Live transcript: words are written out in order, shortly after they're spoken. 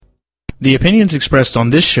The opinions expressed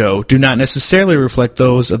on this show do not necessarily reflect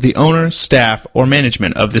those of the owner, staff, or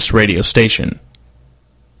management of this radio station.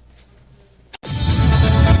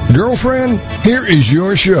 Girlfriend, here is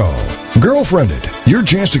your show. Girlfriended, your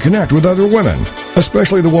chance to connect with other women,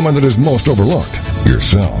 especially the woman that is most overlooked,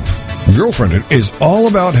 yourself. Girlfriended is all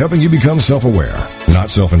about helping you become self-aware,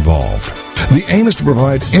 not self-involved. The aim is to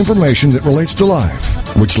provide information that relates to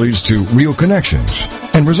life, which leads to real connections,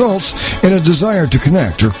 and results in a desire to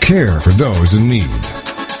connect or care for those in need.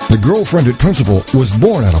 The Girlfriended principle was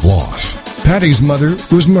born out of loss. Patty's mother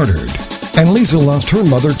was murdered, and Lisa lost her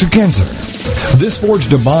mother to cancer. This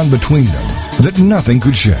forged a bond between them that nothing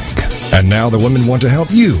could shake. And now the women want to help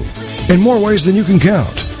you in more ways than you can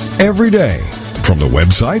count, every day. From the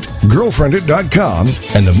website, girlfriendit.com,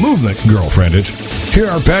 and the movement Girlfriendit, here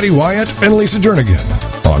are Patty Wyatt and Lisa Jernigan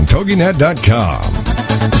on TogiNet.com.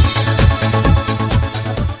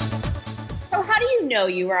 Know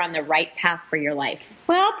you are on the right path for your life?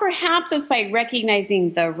 Well, perhaps it's by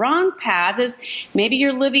recognizing the wrong path is maybe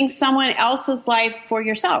you're living someone else's life for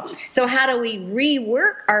yourself. So how do we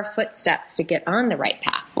rework our footsteps to get on the right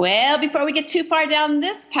path? Well, before we get too far down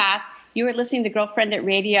this path, you are listening to Girlfriendit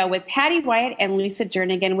Radio with Patty Wyatt and Lisa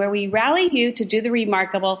Jernigan, where we rally you to do the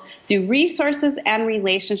remarkable through resources and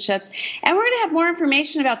relationships. And we're going to have more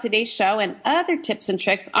information about today's show and other tips and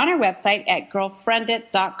tricks on our website at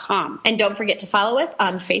girlfriendit.com. And don't forget to follow us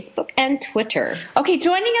on Facebook and Twitter. Okay,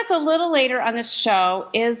 joining us a little later on this show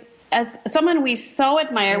is as someone we so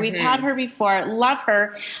admire, we've had her before, love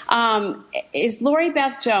her, is Lori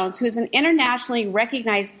Beth Jones, who is an internationally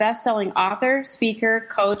recognized best-selling author, speaker,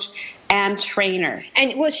 coach, and trainer.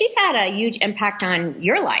 And, well, she's had a huge impact on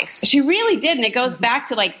your life. She really did, and it goes back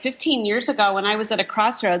to like 15 years ago when I was at a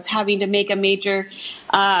crossroads having to make a major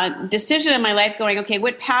decision in my life going, okay,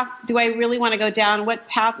 what path do I really want to go down? What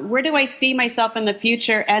path, where do I see myself in the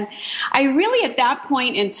future? And I really, at that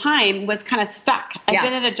point in time, was kind of stuck. I've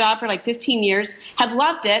been at a job for like 15 years, had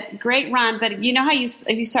loved it, great run, but you know how you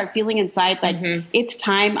start feeling inside like it's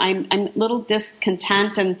time, I'm a little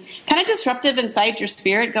discontent and kind of disruptive inside your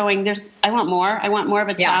spirit going, I want more of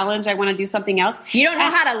a challenge. I want to do something else. You don't know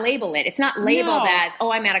how to label it. It's not labeled as,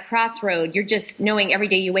 oh, I'm at a crossroad. You're just knowing every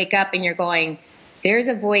day you wake up and you're going, there's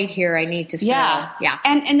a void here I need to fill. Yeah.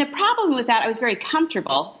 And the problem with that, I was very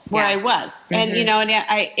comfortable where I was. And, you know, and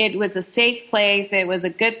it was a safe place. It was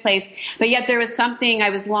a good place. But yet there was something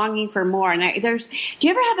I was longing for more. And do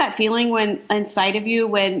you ever have that feeling when inside of you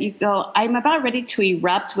when you go, I'm about ready to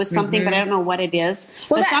erupt with something, but I don't know what it is?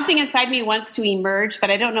 Well, something inside me wants to emerge,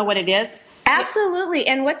 but I don't know what it is. Absolutely.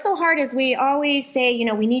 And what's so hard is we always say, you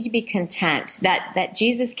know, we need to be content, that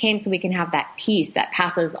Jesus came so we can have that peace that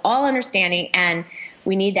passes all understanding, and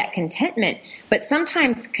we need that contentment. But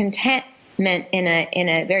sometimes contentment in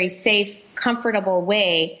a very safe, comfortable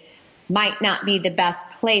way might not be the best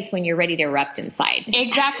place when you're ready to erupt inside.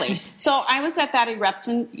 Exactly. So I was at that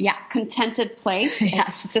contented place,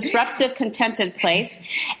 disruptive, contented place.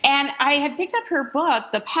 And I had picked up her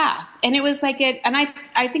book, The Path, and it was like and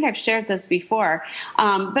I think I've shared this before,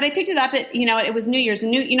 but I picked it up at, it was New Year's,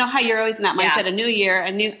 you know how you're always in that mindset, a new year,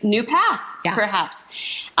 a new path, perhaps.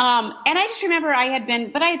 And I just remember I had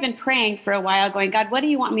been praying for a while going, God, what do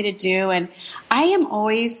you want me to do? And I'm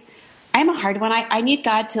a hard one. I need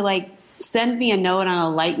God to send me a note on a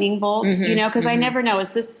lightning bolt, because I never know,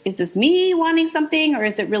 is this me wanting something or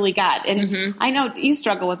is it really God? And I know you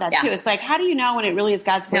struggle with that too. It's like, how do you know when it really is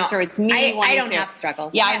God's voice or it's me wanting to? I don't have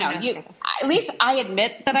struggles. Yeah, I know. At least I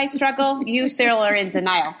admit that I struggle. You still are in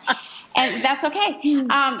denial. And that's okay.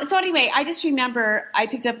 So anyway, I just remember I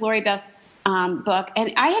picked up Lori Beth's book,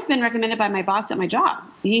 and I had been recommended by my boss at my job.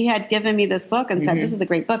 He had given me this book and said, this is a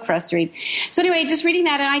great book for us to read. So anyway, just reading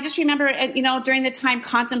that, and I just remember, during the time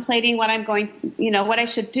contemplating what I'm going, what I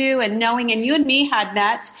should do, and knowing, and you and me had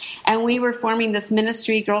met, and we were forming this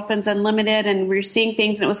ministry, Girlfriends Unlimited, and we were seeing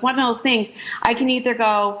things, and it was one of those things, I can either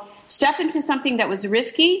go step into something that was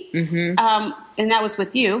risky, and that was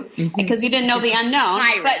with you, because you didn't know the unknown,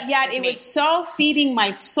 but yet it was so feeding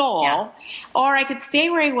my soul, or I could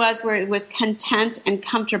stay where where it was content and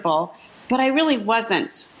comfortable, but I really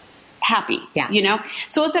wasn't happy,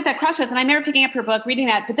 So it was at that crossroads, and I remember picking up her book, reading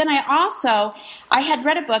that, but then I had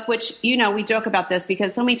read a book, which, we joke about this,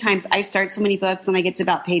 because so many times I start so many books, and I get to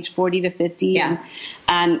about page 40 to 50,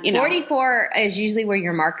 and 44 is usually where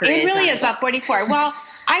your marker is. It really is about 44. Well,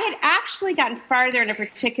 I had actually gotten farther in a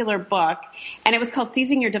particular book, and it was called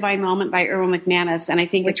Seizing Your Divine Moment by Erwin McManus, and I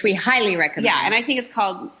think which we highly recommend. Yeah, and I think it's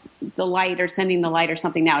called the light or sending the light or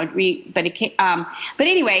something now. But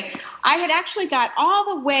anyway, I had actually got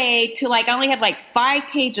all the way to I only had 5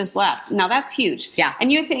 pages left. Now that's huge. Yeah.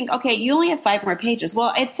 And you think, okay, you only have 5 more pages.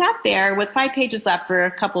 Well, it sat there with 5 pages left for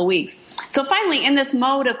a couple of weeks. So finally, in this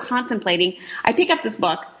mode of contemplating, I pick up this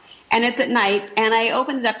book. And it's at night, and I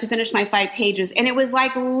opened it up to finish my 5 pages, and it was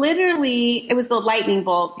literally, it was the lightning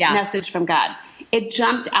bolt message from God. It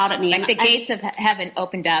jumped out at me. The gates of heaven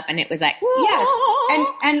opened up, and it was like, yes.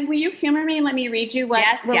 And will you humor me and let me read you what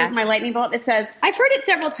was my lightning bolt? It says, I've heard it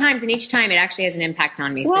several times, and each time it actually has an impact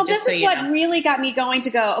on me. Well, this is what really got me going to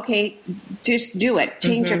go, okay, just do it.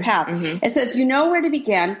 Change your path. Mm-hmm. It says, you know where to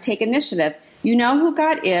begin. Take initiative. You know who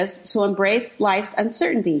God is, so embrace life's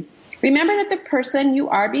uncertainty. Remember that the person you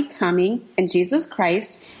are becoming in Jesus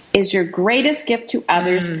Christ is your greatest gift to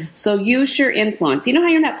others, so use your influence. You know how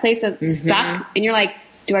you're in that place of stuck, and you're like,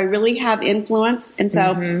 do I really have influence? And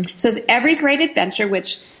so it says, every great adventure,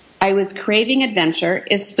 which I was craving adventure,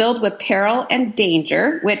 is filled with peril and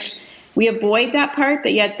danger, which we avoid that part,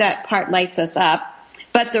 but yet that part lights us up.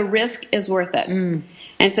 But the risk is worth it. And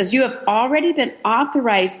it says, you have already been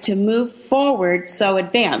authorized to move forward, so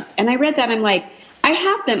advance. And I read that, I'm like, I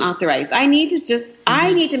have been authorized. I need to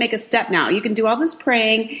I need to make a step now. You can do all this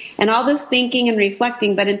praying and all this thinking and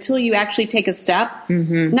reflecting, but until you actually take a step,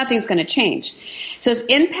 nothing's going to change. It says,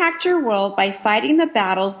 impact your world by fighting the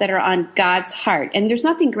battles that are on God's heart. And there's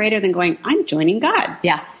nothing greater than going, I'm joining God.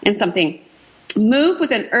 Yeah. And something. Move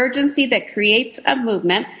with an urgency that creates a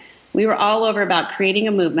movement. We were all over about creating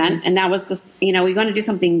a movement, and that was just, we want to do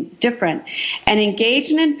something different. And engage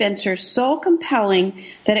in an adventure so compelling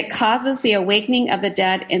that it causes the awakening of the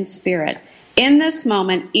dead in spirit. In this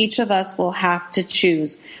moment, each of us will have to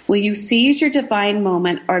choose. Will you seize your divine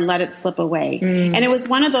moment or let it slip away? And it was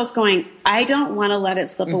one of those going, I don't want to let it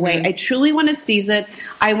slip away. I truly want to seize it.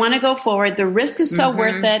 I want to go forward. The risk is so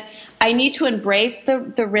worth it. I need to embrace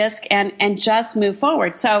the risk and just move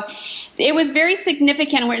forward. So it was very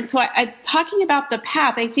significant. So I talking about the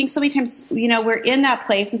path, I think so many times, we're in that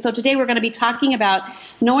place. And so today we're going to be talking about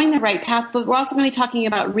knowing the right path, but we're also going to be talking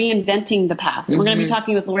about reinventing the path. And we're going to be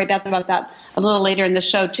talking with Lori Beth about that a little later in the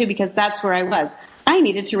show too, because that's where I was. I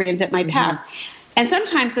needed to reinvent my path. And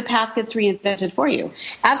sometimes the path gets reinvented for you.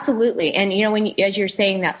 Absolutely. And, as you're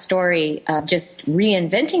saying that story of just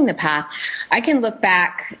reinventing the path, I can look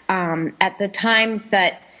back at the times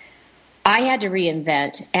that I had to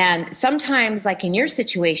reinvent. And sometimes, like in your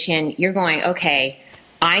situation, you're going, okay,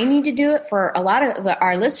 I need to do it. For a lot of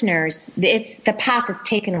our listeners, the path is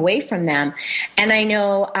taken away from them. And I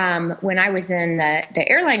know when I was in the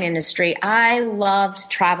airline industry, I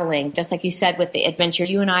loved traveling. Just like you said with the adventure,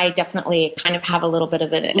 you and I definitely kind of have a little bit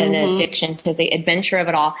of an addiction to the adventure of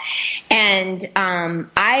it all. And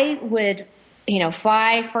I would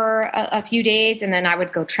fly for a few days, and then I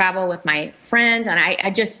would go travel with my friends. And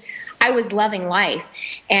I was loving life.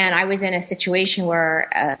 And I was in a situation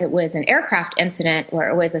where it was an aircraft incident where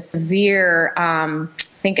it was a severe, I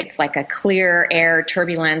think it's like a clear air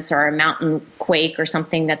turbulence or a mountain quake or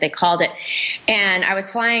something that they called it. And I was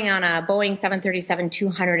flying on a Boeing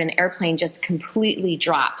 737-200, and the airplane just completely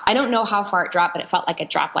dropped. I don't know how far it dropped, but it felt like it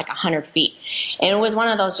dropped like 100 feet. And it was one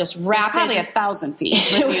of those just rapid. Probably 1,000 feet.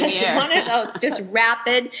 It was one of those just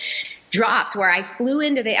rapid drops where I flew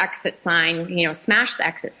into the exit sign, smashed the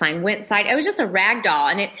exit sign, went side. It was just a rag doll.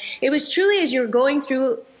 And it was truly, as you were going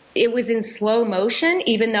through, it was in slow motion,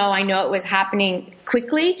 even though I know it was happening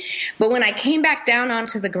quickly. But when I came back down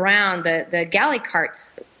onto the ground, the galley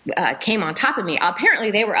carts came on top of me. Apparently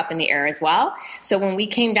they were up in the air as well. So when we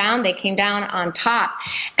came down, they came down on top,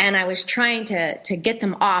 and I was trying to get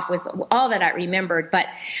them off was all that I remembered. But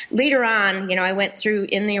later on, I went through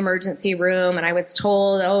in the emergency room, and I was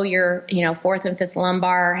told, oh, your, fourth and fifth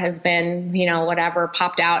lumbar has been, whatever,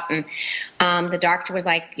 popped out. And the doctor was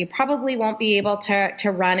like, you probably won't be able to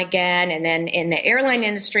run again. And then in the airline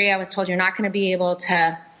industry, I was told you're not going to be able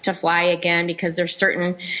to fly again because there's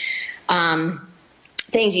certain,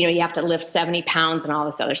 things, you have to lift 70 pounds and all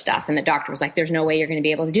this other stuff. And the doctor was like, there's no way you're going to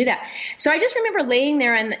be able to do that. So I just remember laying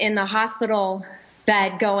there in the hospital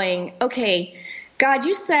bed going, okay, God,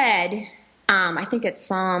 you said, I think it's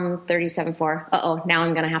Psalm 37:4. Now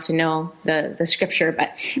I'm going to have to know the scripture,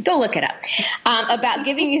 but go look it up. About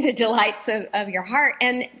giving you the delights of your heart.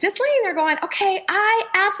 And just laying there going, okay, I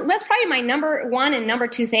absolutely, that's probably my number one and number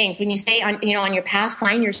two things. When you say on your path,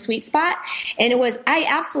 find your sweet spot. And it was, I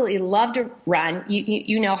absolutely love to run.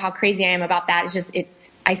 You know how crazy I am about that.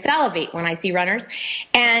 I salivate when I see runners,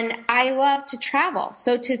 and I love to travel.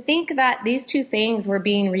 So to think that these two things were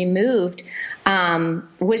being removed,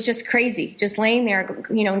 was just crazy. Just laying there,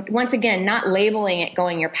 once again, not labeling it,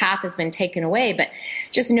 going, your path has been taken away, but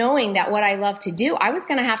just knowing that what I love to do, I was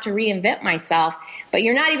going to have to reinvent myself. But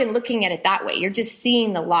you're not even looking at it that way. You're just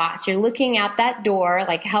seeing the loss. You're looking out that door,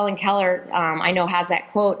 like Helen Keller, I know, has that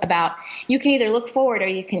quote about, you can either look forward or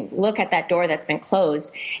you can look at that door that's been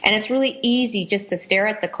closed. And it's really easy just to stare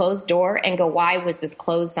at the closed door and go, why was this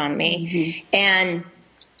closed on me? Mm-hmm. And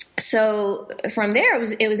so from there,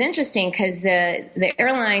 it was interesting because the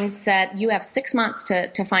airline said, you have 6 months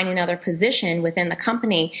to find another position within the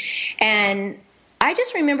company. And I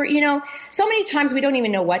just remember, so many times we don't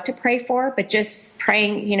even know what to pray for, but just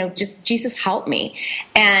praying, just Jesus help me.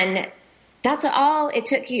 And that's all it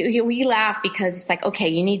took. We laugh because it's like, okay,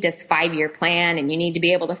 you need this 5-year plan and you need to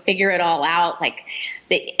be able to figure it all out.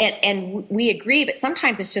 And we agree, but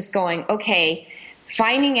sometimes it's just going, okay,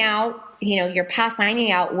 finding out, your path,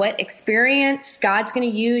 finding out what experience God's going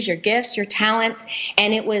to use, your gifts, your talents.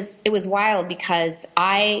 And it was wild because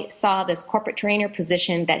I saw this corporate trainer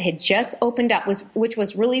position that had just opened up, which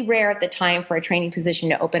was really rare at the time for a training position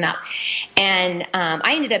to open up. And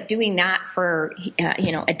I ended up doing that for,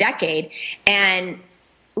 a decade. And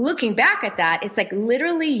looking back at that, it's like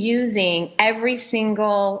literally using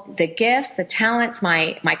the gifts, the talents,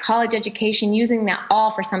 my college education, using that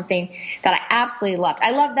all for something that I absolutely loved.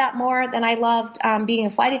 I loved that more than I loved being a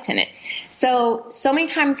flight attendant. So many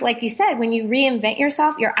times, like you said, when you reinvent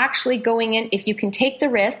yourself, you're actually going in, if you can take the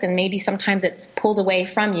risk, and maybe sometimes it's pulled away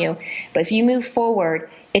from you, but if you move forward,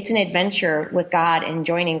 it's an adventure with God and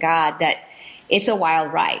joining God that it's a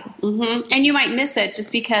wild ride. Mm-hmm. And you might miss it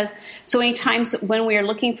just because so many times when we are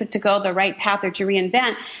looking to go the right path or to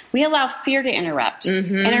reinvent, we allow fear to interrupt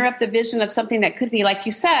the vision of something that could be, like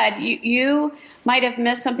you said, you might have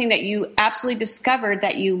missed something that you absolutely discovered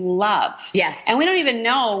that you love. Yes. And we don't even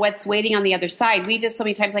know what's waiting on the other side. We just, so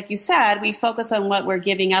many times, like you said, we focus on what we're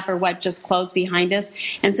giving up or what just closed behind us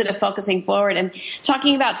instead of focusing forward. And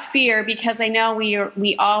talking about fear, because I know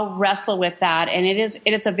we all wrestle with that, and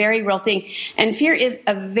it's a very real thing. And fear is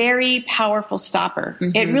a very powerful stopper.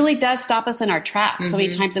 Mm-hmm. It really does stop us in our tracks so many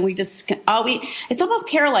times, and it's almost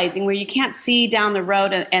paralyzing where you can't see down the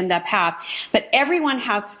road and the path. But everyone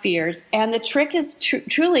has fears, and the trick is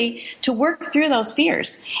truly to work through those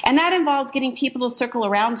fears. And that involves getting people to circle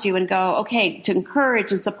around you and go, okay, to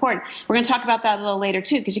encourage and support. We're going to talk about that a little later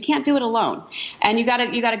too, because you can't do it alone. And you got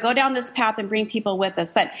to go down this path and bring people with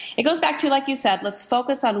us. But it goes back to, like you said, let's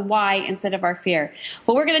focus on why instead of our fear.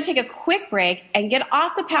 Well, we're going to take a quick break and get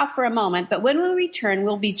off the path for a moment. But when we return,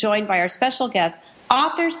 we'll be joined by our special guest,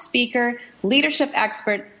 author, speaker, leadership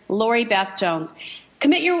expert, Lori Beth Jones.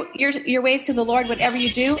 Commit your ways to the Lord, whatever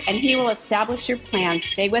you do, and He will establish your plans.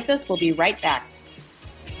 Stay with us. We'll be right back.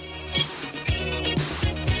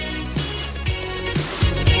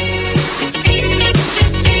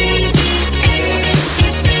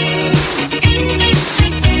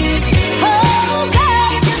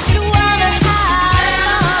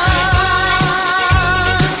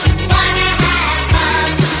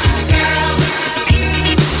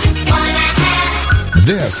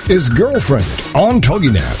 This is Girlfriended on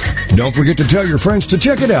TogiNet. Don't forget to tell your friends to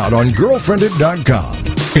check it out on girlfriended.com.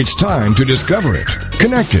 It's time to discover it,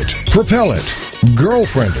 connect it, propel it,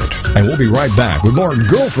 Girlfriended. And we'll be right back with more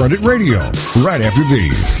Girlfriended Radio right after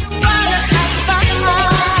these.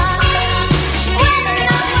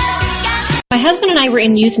 My husband and I were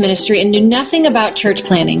in youth ministry and knew nothing about church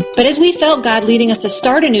planning. But as we felt God leading us to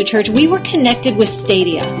start a new church, we were connected with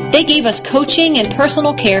Stadia. They gave us coaching and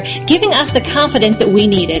personal care, giving us the confidence that we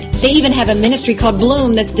needed. They even have a ministry called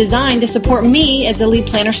Bloom that's designed to support me as a lead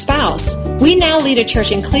planner spouse. We now lead a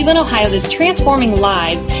church in Cleveland, Ohio that's transforming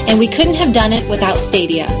lives, and we couldn't have done it without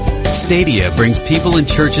Stadia. Stadia brings people and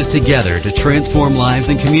churches together to transform lives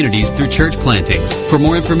and communities through church planting. For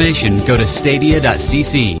more information, go to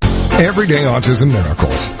stadia.cc. Everyday Autism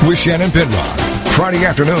Miracles with Shannon Penrod. Friday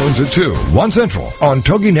afternoons at 2, 1 Central on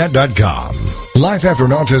TogiNet.com. Life after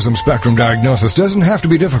an autism spectrum diagnosis doesn't have to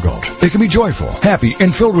be difficult. It can be joyful, happy,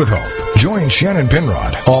 and filled with hope. Join Shannon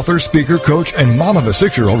Penrod, author, speaker, coach, and mom of a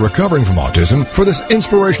 6-year-old recovering from autism for this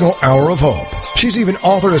inspirational hour of hope. She's even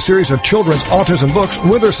authored a series of children's autism books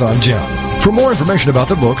with her son, Jim. For more information about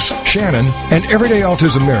the books, Shannon, and Everyday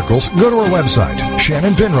Autism Miracles, go to her website,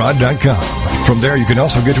 shannonpenrod.com. From there, you can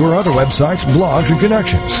also get to her other websites, blogs, and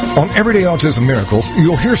connections. On Everyday Autism Miracles,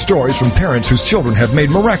 you'll hear stories from parents whose children have made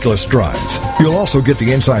miraculous strides. You'll also get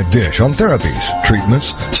the inside dish on therapies,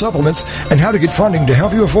 treatments, supplements, and how to get funding to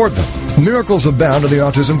help you afford them. Miracles abound in the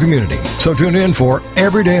autism community. So tune in for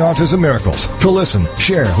Everyday Autism Miracles to listen,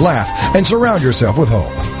 share, laugh, and surround yourself with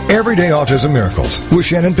hope. Everyday Autism Miracles with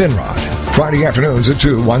Shannon Penrod. Friday afternoons at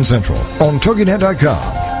 2, 1 Central on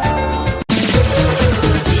TogiNet.com.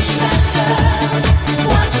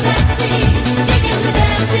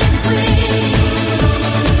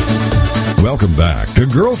 Welcome back to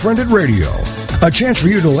Girlfriended Radio. A chance for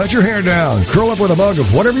you to let your hair down, curl up with a mug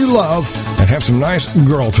of whatever you love, and have some nice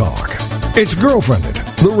girl talk. It's Girlfriended,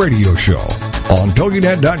 the radio show on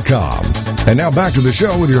TogiNet.com. And now back to the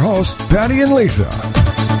show with your hosts, Patty and Lisa.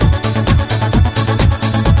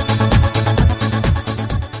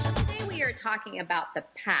 Talking about the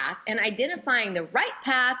path and identifying the right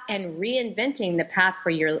path and reinventing the path for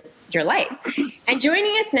your life. And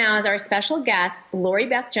joining us now is our special guest, Lori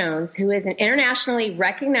Beth Jones, who is an internationally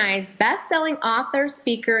recognized best-selling author,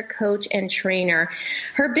 speaker, coach, and trainer.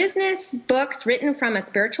 Her business books, written from a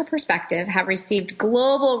spiritual perspective, have received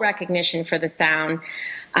global recognition for the sound,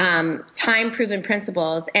 time-proven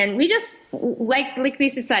principles. And we just, like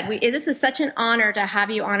Lisa said, this is such an honor to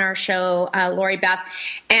have you on our show, Lori Beth.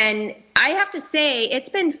 And I have to say, it's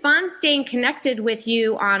been fun staying connected with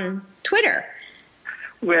you on Twitter.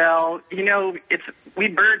 Well, we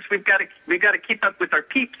birds. We've got to keep up with our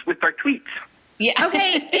peeps, with our tweets. Yeah.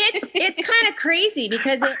 Okay. It's kind of crazy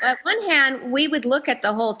because at one hand, we would look at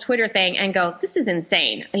the whole Twitter thing and go, "This is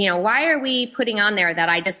insane. Why are we putting on there that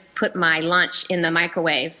I just put my lunch in the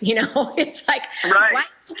microwave?" It's like, right. Why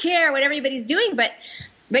do you care what everybody's doing? But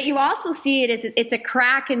you also see it as it's a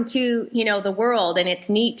crack into, the world, and it's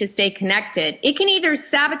neat to stay connected. It can either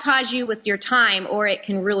sabotage you with your time, or it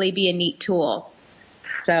can really be a neat tool.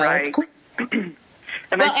 So right. It's cool.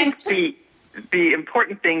 And I think the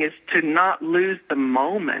important thing is to not lose the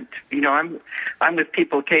moment. I'm with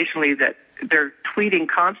people occasionally that they're tweeting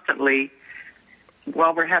constantly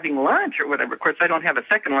while we're having lunch or whatever. Of course, I don't have a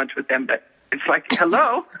second lunch with them, but it's like,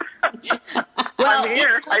 hello, well, I'm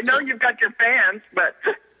here. I know you've got your fans, but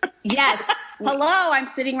yes, hello, I'm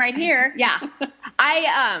sitting right here. Yeah,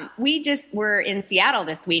 we just were in Seattle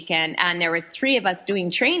this weekend, and there was 3 of us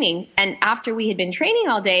doing training. And after we had been training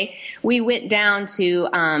all day, we went down to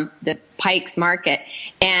the Pikes Market,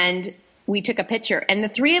 and we took a picture. And the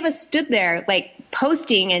 3 of us stood there, like,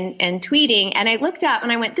 posting and tweeting, and I looked up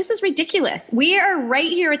and I went, "This is ridiculous. We are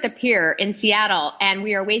right here at the pier in Seattle, and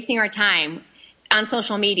we are wasting our time on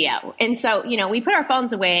social media." And so, we put our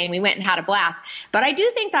phones away and we went and had a blast. But I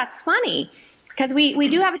do think that's funny because we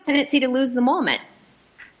do have a tendency to lose the moment.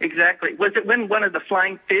 Exactly. Was it when one of the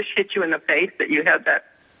flying fish hit you in the face that you had that?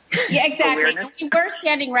 Yeah, exactly. Awareness? We were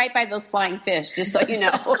standing right by those flying fish, just so you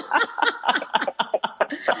know.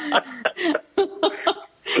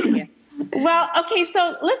 Yeah. Well, okay,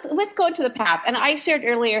 so let's go into the path. And I shared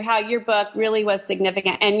earlier how your book really was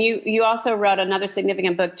significant, and you also wrote another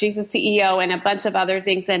significant book, Jesus CEO, and a bunch of other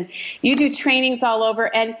things. And you do trainings all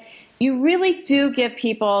over, and you really do give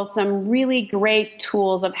people some really great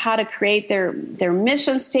tools of how to create their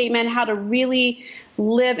mission statement, how to really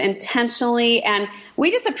live intentionally. And we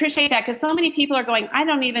just appreciate that because so many people are going, "I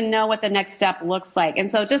don't even know what the next step looks like." And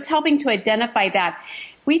so just helping to identify that.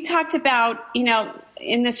 We talked about,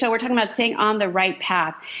 in the show, we're talking about staying on the right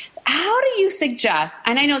path. How do you suggest,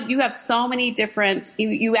 and I know you have so many different,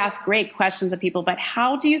 you ask great questions of people, but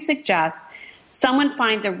how do you suggest someone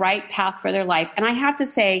find the right path for their life? And I have to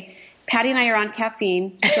say, Patty and I are on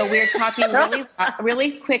caffeine, so we're talking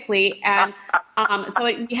really quickly, and so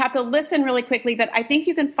you have to listen really quickly, but I think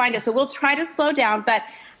you can find it. So we'll try to slow down, but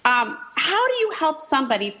how do you help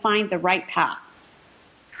somebody find the right path?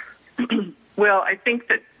 Well, I think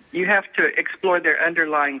that you have to explore their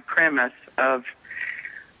underlying premise of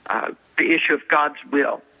the issue of God's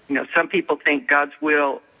will. Some people think God's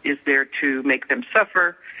will is there to make them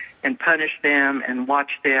suffer and punish them and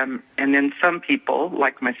watch them. And then some people,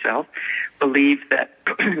 like myself, believe that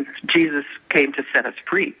Jesus came to set us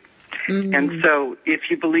free. Mm-hmm. And so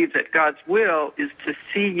if you believe that God's will is to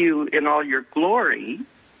see you in all your glory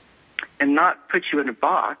and not put you in a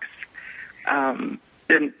box,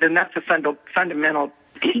 then that's a fundamental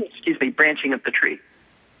branching of the tree.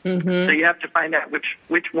 Mm-hmm. So you have to find out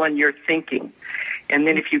which one you're thinking. And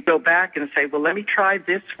then if you go back and say, well, let me try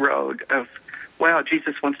this road of, wow,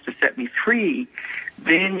 Jesus wants to set me free,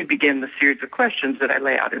 then you begin the series of questions that I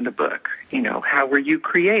lay out in the book. How were you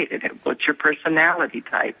created? What's your personality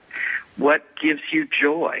type? What gives you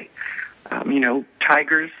joy?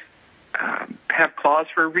 Tigers have claws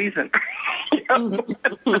for a reason.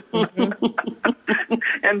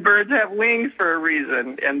 And birds have wings for a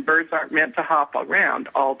reason, and birds aren't meant to hop around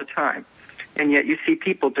all the time. And yet you see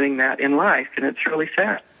people doing that in life, and it's really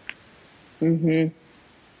sad. Mm-hmm.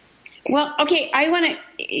 Well, okay,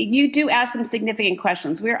 you do ask some significant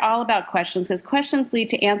questions. We're all about questions because questions lead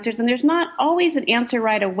to answers, and there's not always an answer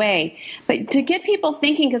right away. But to get people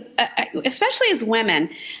thinking, because especially as women,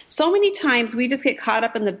 so many times we just get caught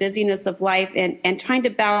up in the busyness of life and trying to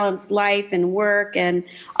balance life and work and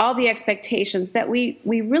all the expectations that we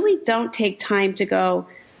really don't take time to go,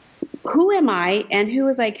 who am I and who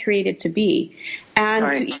was I created to be?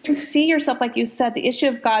 And to even see yourself, like you said, the issue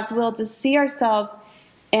of God's will, to see ourselves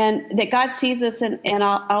and that God sees us in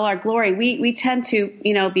all our glory. We tend to,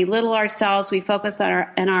 belittle ourselves. We focus on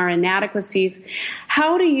our inadequacies.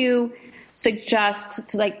 How do you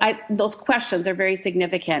suggest those questions are very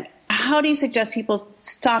significant. How do you suggest people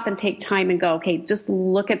stop and take time and go, okay, just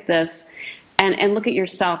look at this and look at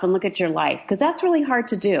yourself and look at your life? Because that's really hard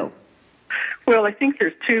to do. Well, I think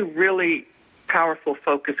there's two really powerful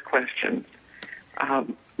focus questions.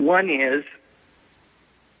 One is,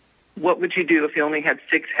 what would you do if you only had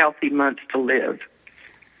 6 healthy months to live?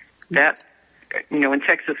 That, in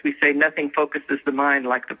Texas we say nothing focuses the mind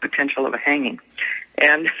like the potential of a hanging.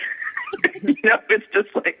 And, it's just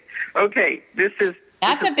like, okay, this is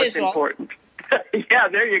what's visual. Important. Yeah,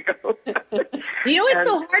 there you go. What's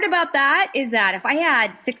so hard about that is that if I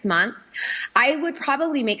had 6 months, I would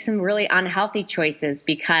probably make some really unhealthy choices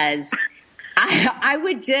because I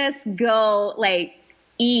would just go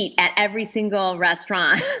eat at every single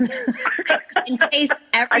restaurant and taste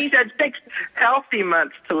every. I said 6 healthy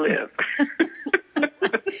months to live. Hey,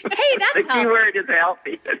 that's the key word is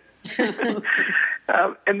healthy.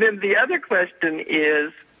 And then the other question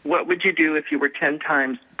is, what would you do if you were 10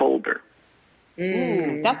 times bolder?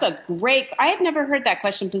 That's a great. I have never heard that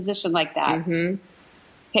question positioned like that. Mm-hmm.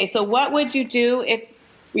 Okay, so what would you do if?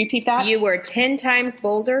 Repeat that. You were 10 times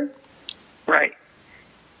bolder. Right.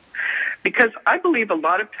 Because I believe a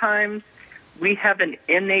lot of times we have an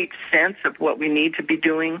innate sense of what we need to be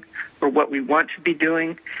doing or what we want to be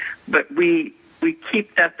doing, but we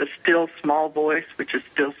keep that the still small voice, which is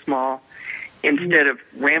still small, instead of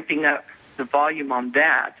ramping up the volume on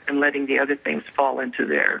that and letting the other things fall into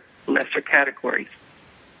their lesser categories.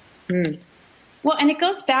 Well, and it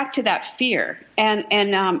goes back to that fear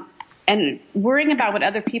and worrying about what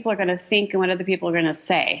other people are going to think and what other people are going to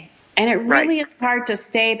say. And it really is hard to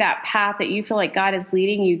stay that path that you feel like God is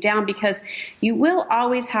leading you down because you will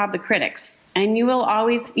always have the critics and you will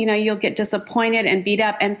always, you'll get disappointed and beat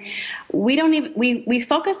up. And we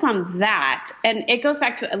focus on that. And it goes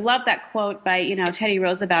back to, I love that quote by, Teddy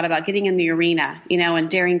Roosevelt about getting in the arena, and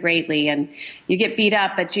daring greatly. And you get beat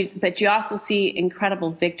up, but you also see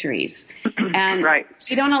incredible victories. And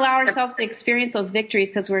we don't allow ourselves to experience those victories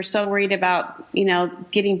because we're so worried about,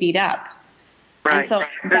 getting beat up. Right. And so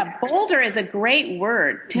that bolder is a great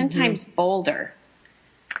word, 10 times bolder.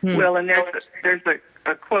 Well, and there's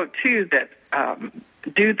a quote, too, that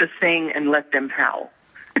do the thing and let them howl,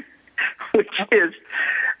 which is,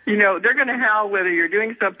 they're going to howl whether you're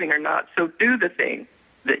doing something or not. So do the thing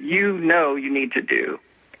that you need to do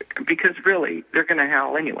because, really, they're going to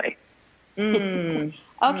howl anyway.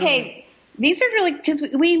 Okay. These are really, because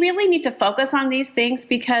we really need to focus on these things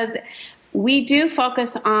because we do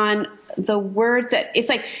focus on the words that it's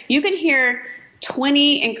like you can hear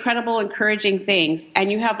 20 incredible, encouraging things,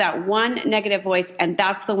 and you have that one negative voice, and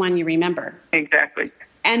that's the one you remember. Exactly.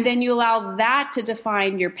 And then you allow that to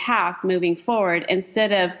define your path moving forward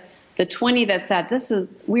instead of the 20 that said,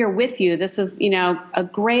 we are with you. This is, a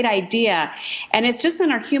great idea. And it's just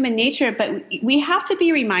in our human nature, but we have to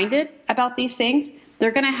be reminded about these things.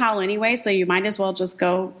 They're going to howl anyway, so you might as well just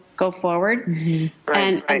go forward. Mm-hmm.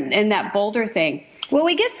 And that bolder thing. Well,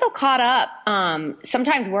 we get so caught up.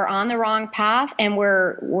 Sometimes we're on the wrong path, and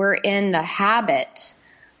we're in the habit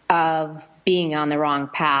of being on the wrong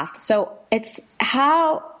path. So it's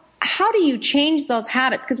how do you change those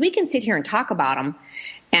habits? Because we can sit here and talk about them,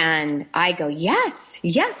 and I go, yes,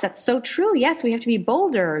 that's so true. Yes, we have to be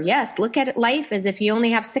bolder. Yes, look at life as if you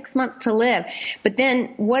only have 6 months to live. But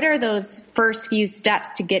then, what are those first few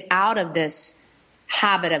steps to get out of this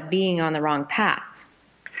habit of being on the wrong path?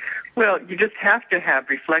 Well, you just have to have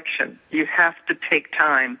reflection. You have to take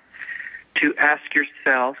time to ask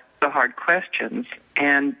yourself the hard questions.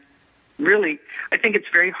 And really, I think it's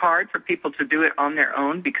very hard for people to do it on their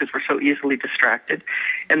own because we're so easily distracted.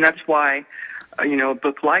 And that's why, a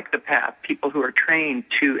book like The Path, people who are trained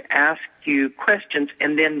to ask you questions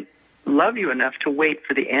and then love you enough to wait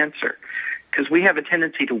for the answer. Because we have a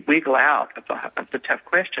tendency to wiggle out of the tough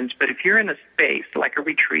questions. But if you're in a space like a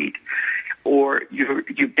retreat, or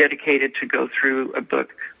you've dedicated to go through a book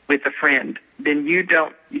with a friend, then you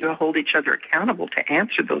don't hold each other accountable to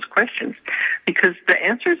answer those questions because the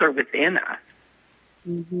answers are within us.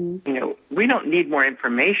 We don't need more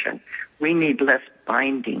information. We need less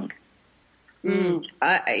binding.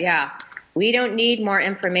 Yeah. We don't need more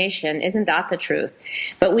information. Isn't that the truth?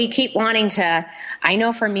 But we keep wanting to. I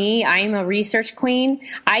know for me, I'm a research queen.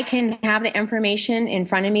 I can have the information in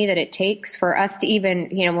front of me that it takes for us to even,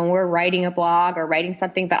 when we're writing a blog or writing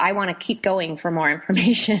something, but I want to keep going for more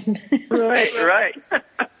information. Right.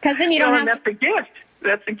 Because then you don't have that's a gift.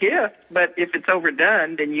 That's a gift. But if it's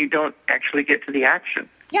overdone, then you don't actually get to the action.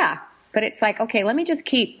 Yeah. But it's like, okay, let me just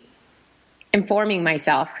keep informing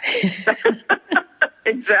myself.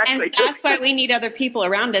 Exactly. And that's why we need other people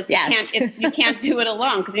around us. Yes. You can't do it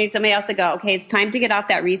alone, because you need somebody else to go, okay, it's time to get off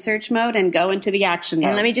that research mode and go into the action mode.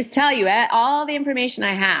 And let me just tell you all the information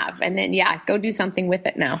I have, and then, go do something with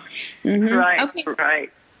it now. Right, Okay.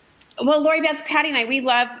 right. Well, Lori Beth, Patty and I, we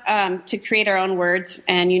love to create our own words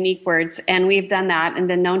and unique words, and we've done that and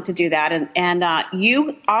been known to do that. And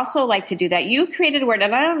you also like to do that. You created a word,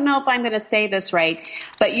 and I don't know if I'm going to say this right,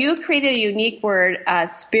 but you created a unique word,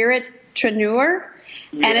 spiritpreneur.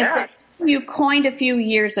 Yeah. And it's something you coined a few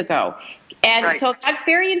years ago. And so that's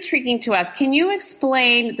very intriguing to us. Can you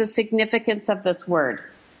explain the significance of this word?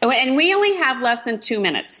 And we only have less than 2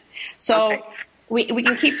 minutes. So we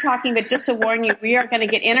can keep talking, but just to warn you, we are going to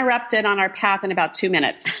get interrupted on our path in about 2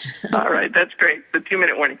 minutes. All right, that's great. The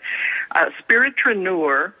 2-minute warning.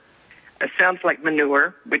 Spiritpreneur sounds like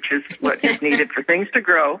manure, which is what is needed for things to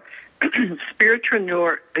grow. A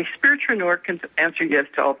spiritpreneur can answer yes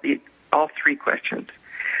to all three questions.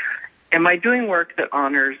 Am I doing work that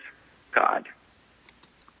honors God?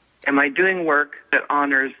 Am I doing work that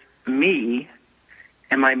honors me?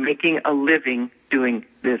 Am I making a living doing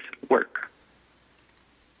this work?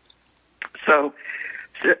 So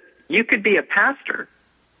you could be a pastor,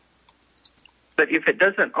 but if it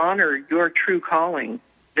doesn't honor your true calling,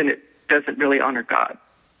 then it doesn't really honor God.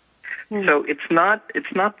 So it's not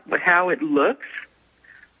how it looks,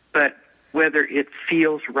 but whether it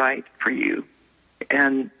feels right for you.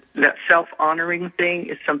 And that self-honoring thing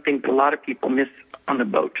is something that a lot of people miss on the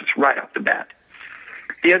boat, just right off the bat.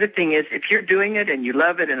 The other thing is, if you're doing it and you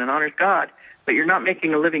love it and it honors God, but you're not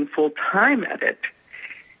making a living full-time at it,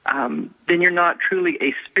 then you're not truly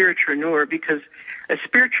a spiritpreneur, because a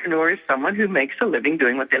spiritpreneur is someone who makes a living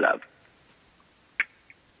doing what they love.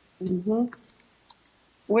 Mm-hmm.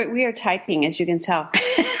 We are typing, as you can tell.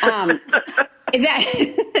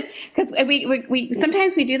 Because we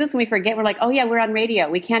sometimes we do this and we forget. We're like, oh yeah, we're on radio.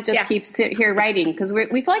 We can't just keep here writing, because we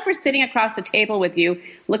feel like we're sitting across the table with you,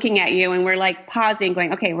 looking at you, and we're like pausing,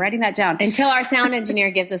 going, okay, we're writing that down until our sound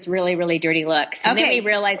engineer gives us really, really dirty looks, and then we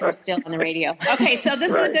realize we're still on the radio. Okay, so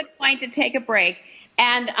this is a good point to take a break.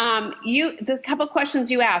 And the couple questions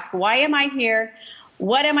you ask: why am I here?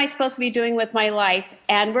 What am I supposed to be doing with my life?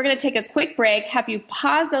 And we're going to take a quick break, have you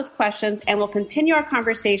pause those questions, and we'll continue our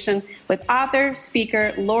conversation with author,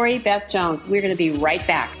 speaker, Lori Beth Jones. We're going to be right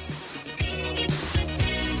back.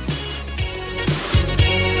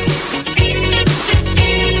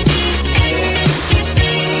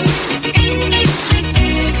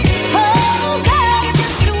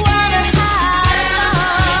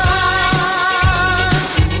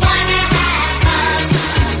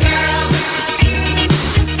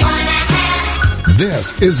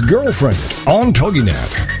 This is Girlfriended on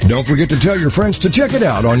TogiNet. Don't forget to tell your friends to check it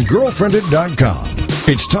out on girlfriended.com.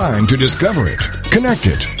 It's time to discover it, connect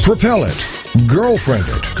it, propel it,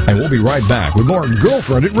 Girlfriended. And we'll be right back with more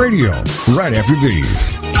Girlfriended Radio right after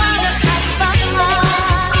these.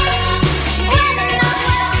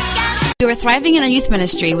 We were thriving in a youth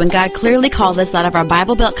ministry when God clearly called us out of our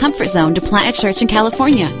Bible-Belt comfort zone to plant a church in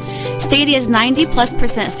California. Stadia's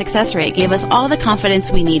 90+% success rate gave us all the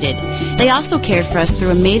confidence we needed. They also cared for us through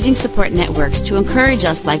amazing support networks to encourage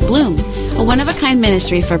us, like Bloom, a one-of-a-kind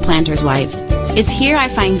ministry for planters' wives. It's here I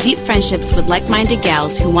find deep friendships with like-minded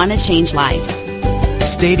gals who want to change lives.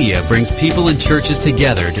 Stadia brings people and churches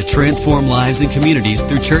together to transform lives and communities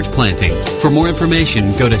through church planting. For more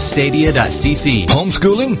information, go to stadia.cc.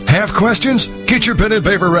 Homeschooling? Have questions? Get your pen and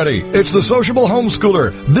paper ready. It's the sociable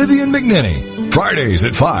homeschooler, Vivian McNinney. Fridays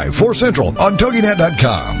at 5, 4 Central on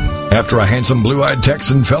TogiNet.com. After a handsome blue-eyed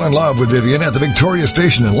Texan fell in love with Vivian at the Victoria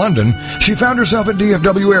Station in London, she found herself at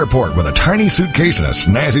DFW Airport with a tiny suitcase and a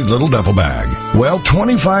snazzy little duffel bag. Well,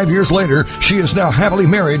 25 years later, she is now happily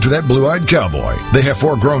married to that blue-eyed cowboy. They have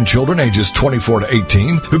 4 grown children, ages 24 to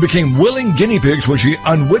 18, who became willing guinea pigs when she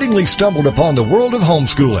unwittingly stumbled upon the world of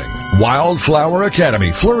homeschooling. Wildflower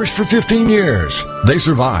Academy flourished for 15 years. They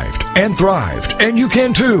survived and thrived, and you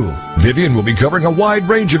can too. Vivian will be covering a wide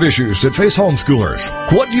range of issues that face homeschoolers.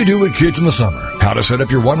 What do you do with kids in the summer? How to set up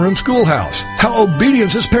your one-room schoolhouse? How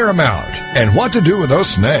obedience is paramount? And what to do with those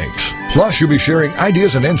snakes? Plus, you'll be sharing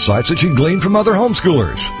ideas and insights that she gleaned from other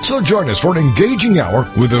homeschoolers. So join us for an engaging hour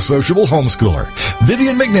with a sociable homeschooler,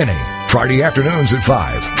 Vivian McNinney. Friday afternoons at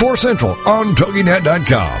 5, 4 Central on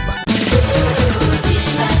TogiNet.com.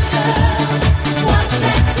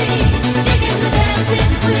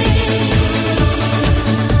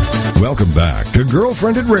 Welcome back to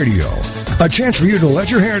Girlfriended Radio, a chance for you to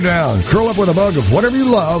let your hair down, curl up with a mug of whatever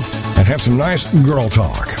you love, and have some nice girl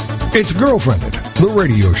talk. It's Girlfriended, the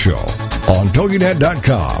radio show on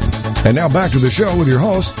TogiNet.com. And now back to the show with your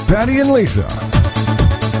hosts, Patty and Lisa.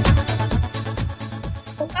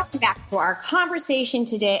 Welcome back to our conversation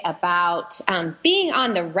today about being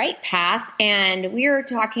on the right path, and we're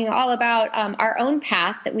talking all about our own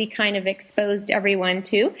path that we kind of exposed everyone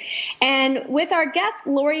to. And with our guest,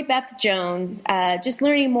 Lori Beth Jones, just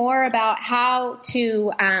learning more about how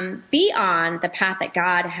to be on the path that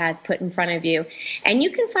God has put in front of you. And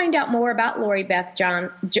you can find out more about Lori Beth.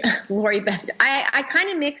 I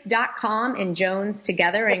kind of mixed .com and Jones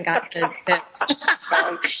together and got the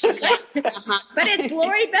but it's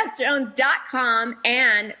LoriBethJones.com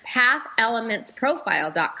and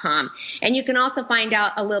PathElementsProfile.com. And you can also find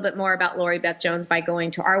out a little bit more about Lori Beth Jones by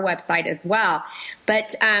going to our website as well.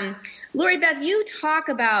 But Lori Beth, you talk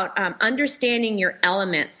about understanding your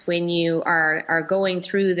elements when you are going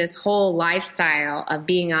through this whole lifestyle of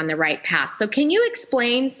being on the right path. So can you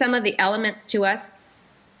explain some of the elements to us?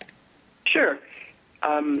 Sure.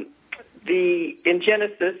 In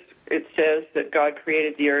Genesis, it says that God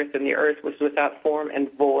created the earth, and the earth was without form and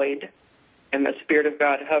void, and the Spirit of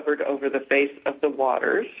God hovered over the face of the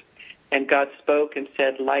waters, and God spoke and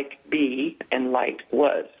said, "Light be," and light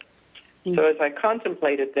was. So as I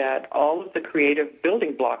contemplated that, all of the creative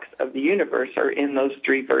building blocks of the universe are in those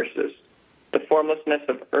three verses. The formlessness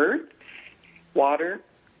of earth, water,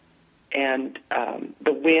 and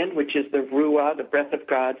the wind, which is the ruah, the breath of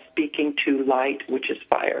God, speaking to light, which is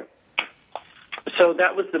fire. So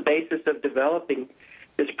that was the basis of developing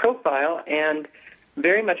this profile, and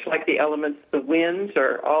very much like the elements, the winds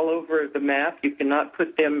are all over the map. You cannot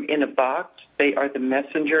put them in a box. They are the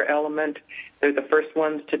messenger element. They're the first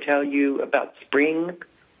ones to tell you about spring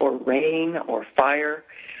or rain or fire,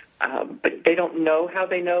 but they don't know how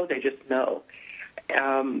they know, they just know.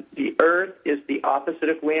 The earth is the opposite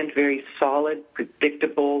of wind, very solid,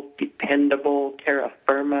 predictable, dependable, terra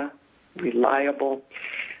firma, reliable.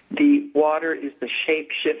 The water is the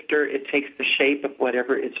shape-shifter. It takes the shape of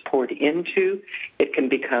whatever it's poured into. It can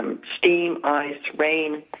become steam, ice,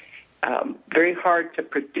 rain. Very hard to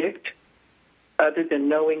predict, other than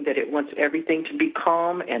knowing that it wants everything to be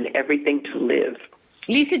calm and everything to live.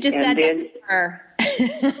 Lisa just said that's her.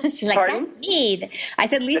 She's like, Pardon? That's me. I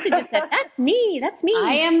said, Lisa just said, that's me. That's me.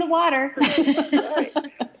 I am the water. Right.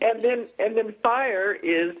 And then fire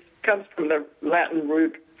comes from the Latin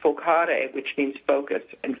root focare, which means focus.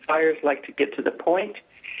 And fires like to get to the point.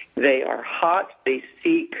 They are hot.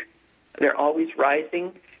 They're always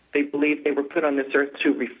rising. They believe they were put on this earth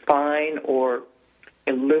to refine or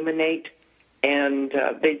illuminate. And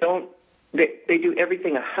they do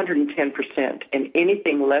everything 110%. And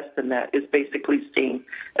anything less than that is basically seen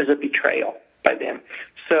as a betrayal by them.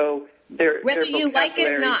 So whether you like it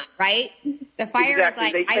or not, right? The fire exactly.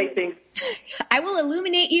 is like, they say things. I will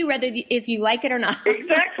illuminate you if you like it or not.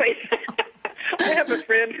 Exactly. I have a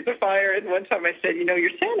friend who's a fire, and one time I said,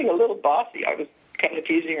 you're sounding a little bossy. I was kind of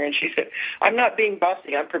teasing her, and she said, I'm not being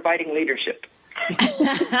bossy. I'm providing leadership.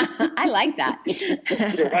 I like that.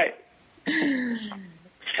 You're right.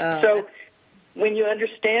 So when you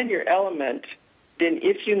understand your element, then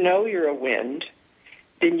if you know you're a wind,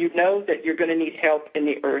 then you know that you're going to need help in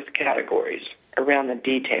the earth categories around the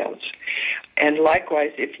details. And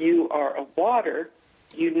likewise, if you are a water,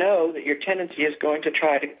 you know that your tendency is going to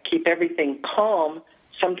try to keep everything calm,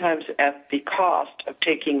 sometimes at the cost of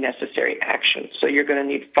taking necessary action. So you're going to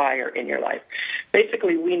need fire in your life.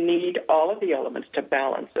 Basically, we need all of the elements to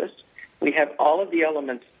balance us. We have all of the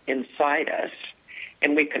elements inside us,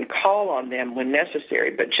 and we can call on them when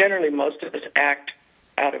necessary, but generally most of us act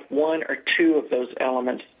out of one or two of those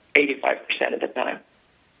elements 85% of the time.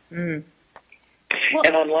 Mm. Well,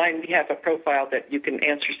 and online we have a profile that you can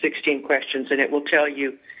answer 16 questions, and it will tell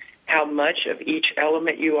you how much of each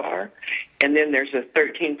element you are. And then there's a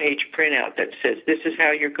 13-page printout that says this is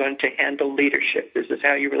how you're going to handle leadership. This is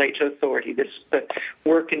how you relate to authority. This is the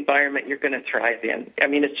work environment you're going to thrive in. I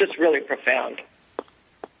mean, it's just really profound.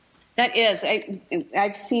 That is.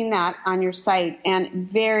 I've seen that on your site, and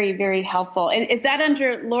very, very helpful. And is that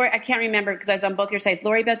under Lori? I can't remember because I was on both your sites.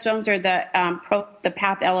 Lori Beth Jones or the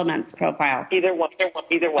Path Elements profile? Either one.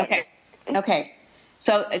 Okay.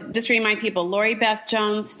 So just to remind people,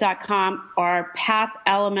 LoriBethJones.com or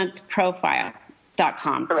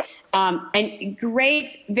PathElementsProfile.com. Correct. And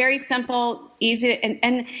great, very simple, easy,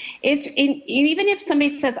 and it's even if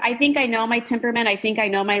somebody says, I think I know my temperament, I think I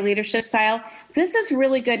know my leadership style, this is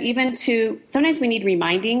really good even to, sometimes we need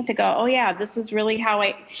reminding to go, oh yeah, this is really how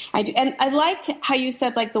I do. And I like how you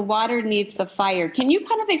said, like, the water needs the fire. Can you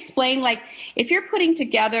kind of explain, like, if you're putting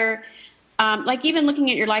together, like even looking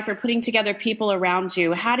at your life or putting together people around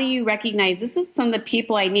you, how do you recognize this is some of the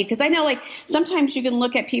people I need? Because I know, like, sometimes you can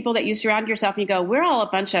look at people that you surround yourself and you go, we're all a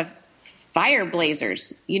bunch of fire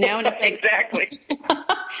blazers, you know? And it's like, exactly. It's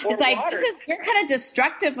like, we're kind of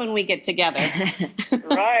destructive when we get together.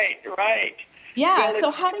 Right. Yeah. Well,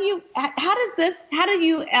 so how do you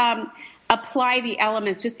apply the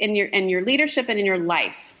elements just in your leadership and in your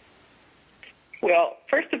life? Well,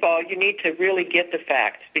 first of all, you need to really get the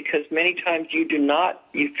facts, because many times you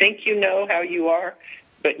think you know how you are,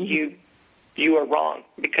 but you are wrong.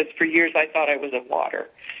 Because for years I thought I was a water,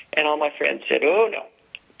 and all my friends said, oh no,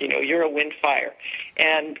 you're a wind fire.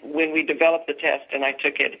 And when we developed the test and I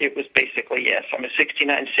took it, it was basically, yes, I'm a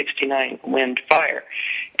 69 wind fire.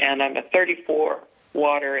 And I'm a 34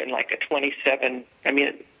 water and like a 27,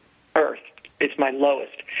 earth. It's my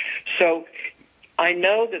lowest. So I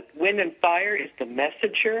know that wind and fire is the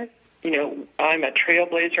messenger. I'm a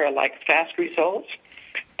trailblazer. I like fast results,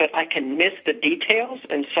 but I can miss the details,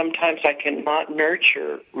 and sometimes I cannot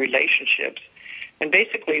nurture relationships. And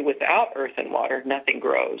basically, without earth and water, nothing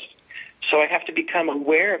grows. So I have to become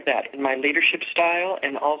aware of that in my leadership style,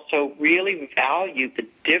 and also really value the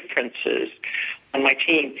differences on my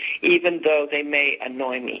team, even though they may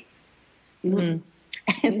annoy me. Mm-hmm.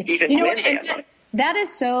 That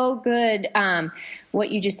is so good,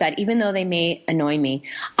 what you just said, even though they may annoy me.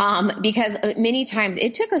 Because many times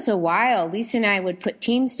it took us a while. Lisa and I would put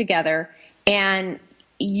teams together, and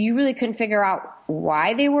you really couldn't figure out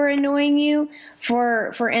why they were annoying you.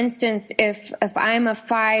 For instance, if I'm a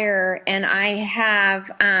fire and I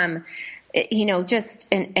have, just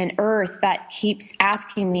an earth that keeps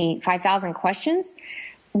asking me 5,000 questions,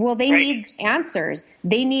 well, they need answers.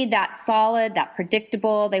 They need that solid, that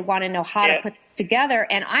predictable. They want to know how to put this together.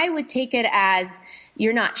 And I would take it as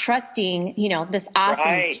you're not trusting, this awesome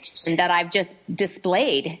vision that I've just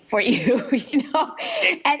displayed for you,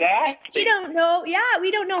 Exactly. And we don't know. Yeah,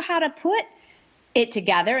 we don't know how to put it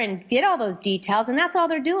together and get all those details. And that's all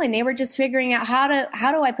they're doing. They were just figuring out how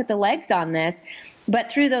do I put the legs on this? But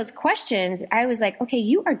through those questions, I was like, okay,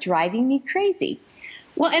 you are driving me crazy.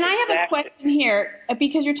 Well, and I have a question here,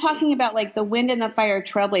 because you're talking about like the wind and the fire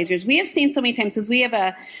trailblazers. We have seen so many times, because we have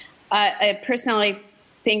a personality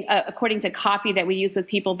thing according to coffee that we use with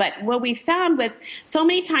people. But what we found was so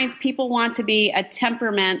many times people want to be a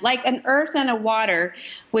temperament, like an earth and a water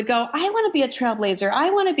would go, I want to be a trailblazer.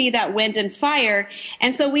 I want to be that wind and fire.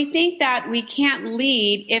 And so we think that we can't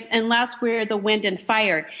lead unless we're the wind and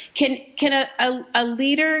fire. Can a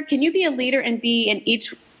leader, can you be a leader and be in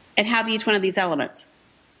each and have each one of these elements?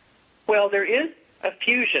 Well, there is a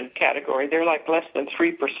fusion category. They're like less than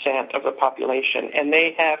 3% of the population, and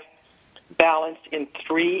they have balance in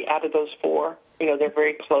 3 out of those 4. They're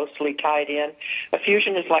very closely tied in. A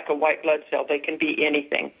fusion is like a white blood cell. They can be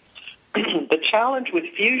anything. The challenge with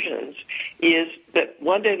fusions is that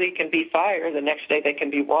one day they can be fire, the next day they can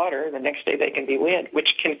be water, the next day they can be wind, which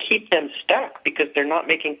can keep them stuck because they're not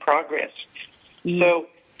making progress. Mm-hmm. So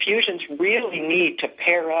fusions really need to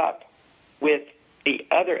pair up with the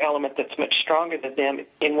other element that's much stronger than them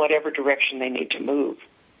in whatever direction they need to move.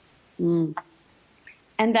 Mm.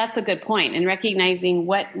 And that's a good point. And recognizing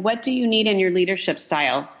what do you need in your leadership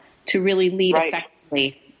style to really lead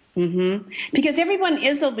effectively? Mm-hmm. Because everyone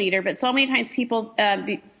is a leader, but so many times people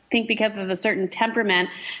think because of a certain temperament,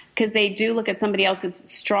 because they do look at somebody else who's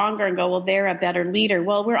stronger and go, well, they're a better leader.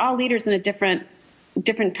 Well, we're all leaders in a different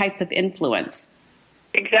types of influence.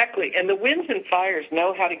 Exactly. And the winds and fires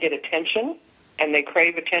know how to get attention, and they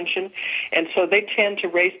crave attention. And so they tend to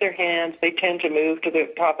raise their hands. They tend to move to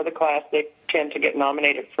the top of the class. They tend to get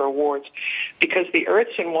nominated for awards because the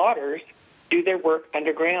earths and waters do their work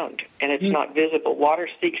underground, and it's not visible. Water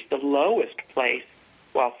seeks the lowest place,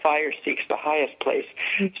 while fire seeks the highest place.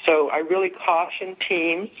 So I really caution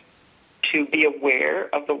teams to be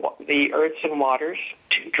aware of the earths and waters,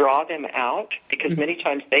 to draw them out, because many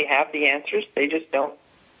times they have the answers. They just don't,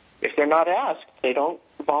 if they're not asked, they don't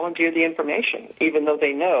volunteer the information, even though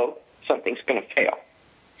they know something's going to fail.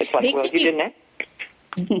 It's like, well, you didn't ask.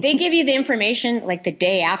 They give you the information like the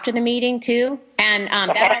day after the meeting too, and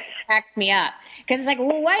that cracks me up because it's like,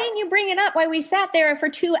 well, why didn't you bring it up while we sat there for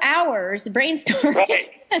 2 hours brainstorming?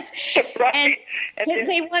 Right. And kids,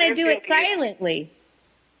 they want to do it silently.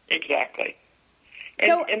 Exactly.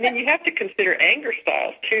 So, and then you have to consider anger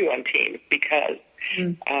styles too on teams because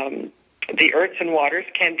the earths and waters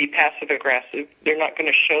can be passive aggressive. They're not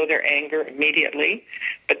going to show their anger immediately,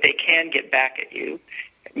 but they can get back at you.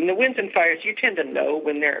 And the winds and fires, you tend to know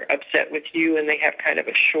when they're upset with you and they have kind of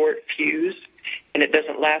a short fuse and it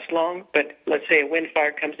doesn't last long. But let's say a wind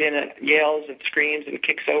fire comes in and yells and screams and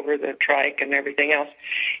kicks over the trike and everything else,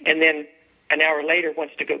 and then an hour later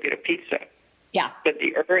wants to go get a pizza. Yeah. But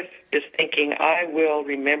the earth is thinking, I will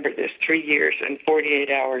remember this 3 years and 48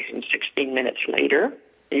 hours and 16 minutes later.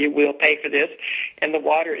 You will pay for this. And the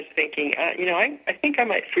water is thinking, I think I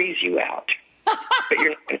might freeze you out. But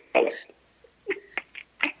you're not going to tell it.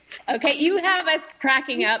 Okay, you have us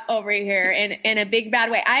cracking up over here in a big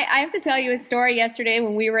bad way. I have to tell you a story. Yesterday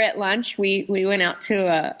when we were at lunch, we went out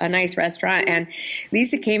to a nice restaurant, and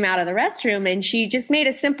Lisa came out of the restroom, and she just made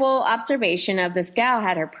a simple observation of this gal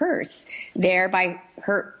had her purse there by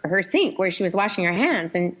her sink where she was washing her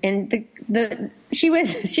hands, and she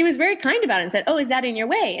was very kind about it and said, "Oh, is that in your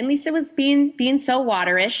way?" And Lisa was being so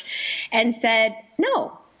waterish and said,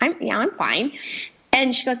 "No, I'm fine."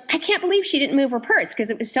 And she goes, "I can't believe she didn't move her purse because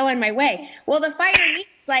it was so in my way." Well, the fire means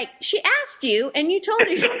like, she asked you and you told her,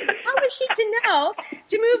 how was she to know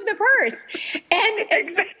to move the purse? And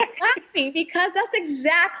it's laughing because that's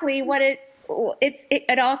exactly what it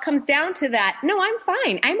all comes down to that. No, I'm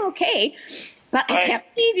fine. I'm okay. But I can't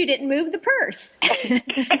believe you didn't move the purse.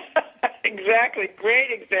 Exactly.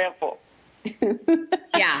 Great example.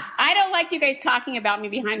 Yeah, I don't like you guys talking about me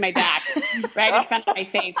behind my back, right in front of my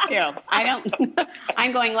face too.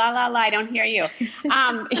 I'm going la la la. I don't hear you.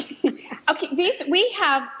 Okay, we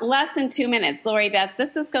have less than 2 minutes, Lori Beth.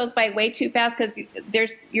 This goes by way too fast because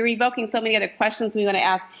you're evoking so many other questions we want to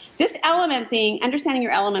ask. This element thing, understanding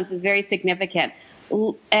your elements, is very significant,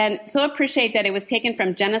 and so appreciate that it was taken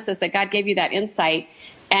from Genesis, that God gave you that insight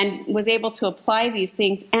and was able to apply these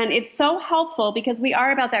things. And it's so helpful because we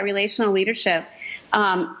are about that relational leadership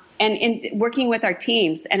and in working with our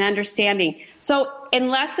teams and understanding. So in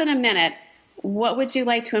less than a minute, what would you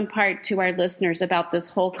like to impart to our listeners about this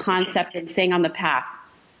whole concept of staying on the path?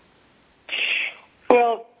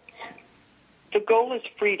 Well, the goal is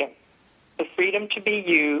freedom. The freedom to be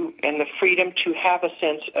you and the freedom to have a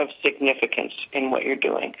sense of significance in what you're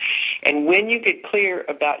doing. And when you get clear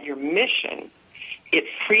about your mission, it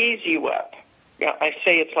frees you up. I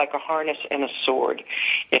say it's like a harness and a sword.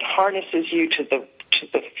 It harnesses you to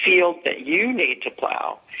the field that you need to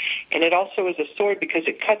plow. And it also is a sword because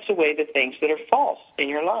it cuts away the things that are false in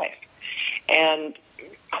your life. And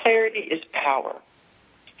clarity is power.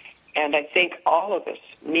 And I think all of us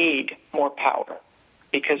need more power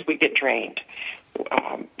because we get drained.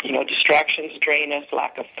 Distractions drain us,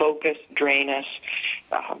 lack of focus drain us,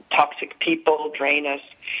 toxic people drain us.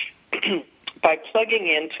 By plugging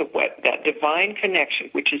into that divine connection,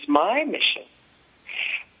 which is my mission,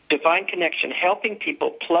 divine connection, helping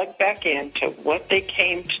people plug back into what they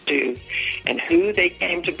came to do and who they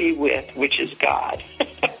came to be with, which is God,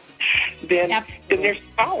 then there's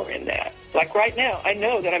power in that. Like right now, I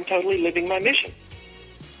know that I'm totally living my mission.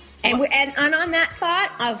 And on that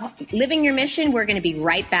thought of living your mission, we're going to be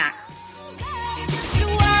right back.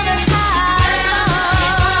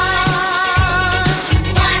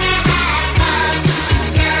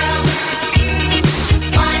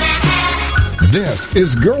 This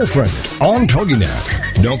is Girlfriended on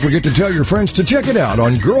TogiNet. Don't forget to tell your friends to check it out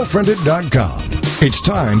on girlfriended.com. It's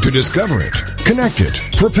time to discover it, connect it,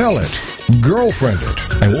 propel it, Girlfriended.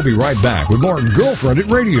 And we'll be right back with more Girlfriended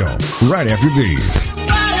Radio right after these.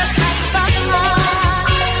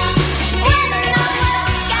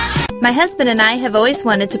 My husband and I have always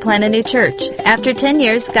wanted to plant a new church. After 10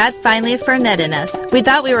 years, God finally affirmed that in us. We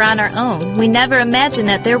thought we were on our own. We never imagined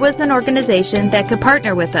that there was an organization that could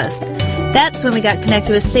partner with us. That's when we got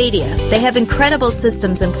connected with Stadia. They have incredible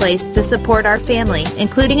systems in place to support our family,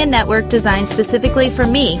 including a network designed specifically for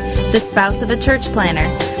me, the spouse of a church planner.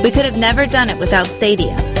 We could have never done it without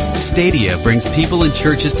Stadia. Stadia brings people and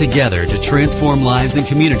churches together to transform lives and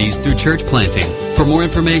communities through church planting. For more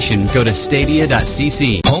information, go to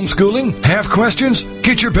stadia.cc. Homeschooling? Have questions?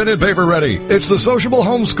 Get your pen and paper ready. It's the sociable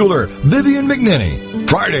homeschooler, Vivian McNinney.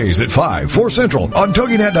 Fridays at 5, 4 Central on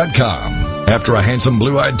TogiNet.com. After a handsome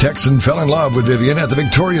blue-eyed Texan fell in love with Vivian at the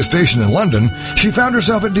Victoria Station in London, she found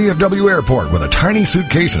herself at DFW Airport with a tiny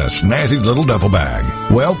suitcase and a snazzy little duffel bag.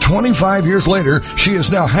 Well, 25 years later, she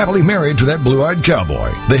is now happily married to that blue-eyed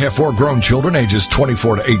cowboy. They have 4 grown children ages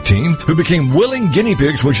 24 to 18 who became willing guinea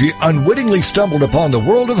pigs when she unwittingly stumbled upon the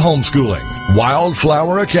world of homeschooling.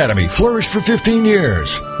 Wildflower Academy flourished for 15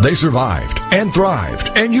 years. They survived and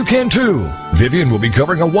thrived, and you can too. Vivian will be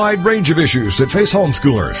covering a wide range of issues that face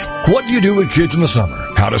homeschoolers. What do you do with kids in the summer?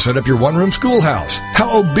 How to set up your one-room schoolhouse?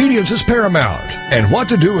 How obedience is paramount? And what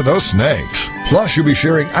to do with those snakes? Plus, you'll be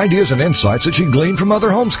sharing ideas and insights that she gleaned from other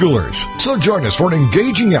homeschoolers. So join us for an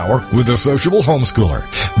engaging hour with the sociable homeschooler,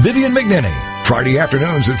 Vivian McNinney, Friday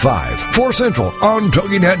afternoons at 5, 4 Central on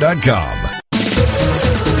TogiNet.com.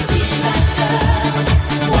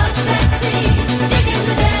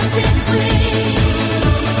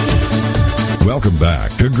 Welcome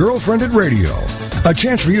back to Girlfriended Radio, a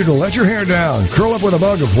chance for you to let your hair down, curl up with a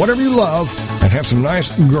mug of whatever you love, and have some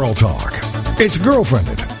nice girl talk. It's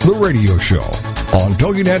Girlfriended, the radio show, on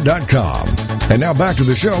TogiNet.com. And now back to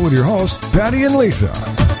the show with your hosts, Patty and Lisa.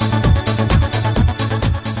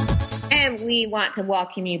 And we want to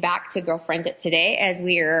welcome you back to Girlfriended today as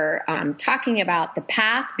we are talking about the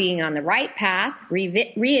path, being on the right path,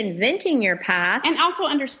 reinventing your path. And also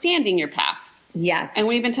understanding your path. Yes. And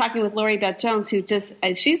we've been talking with Lori Beth Jones, who just,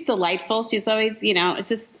 she's delightful. She's always, it's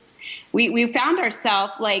just, we found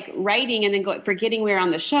ourselves like writing and then forgetting we were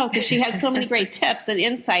on the show because she had so many great tips and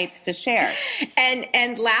insights to share.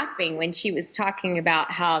 And laughing when she was talking about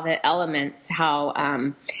how the elements, how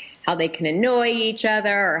they can annoy each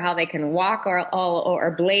other or how they can walk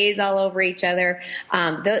or blaze all over each other.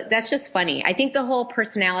 That's just funny. I think the whole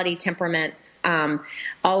personality temperaments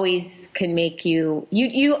always can make you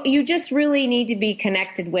just really need to be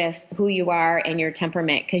connected with who you are and your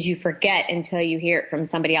temperament because you forget until you hear it from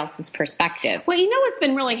somebody else's perspective. Well, what's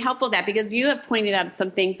been really helpful that because you have pointed out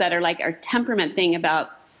some things that are like our temperament thing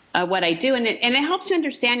about what I do. And it helps you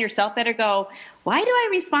understand yourself better. Go, why do I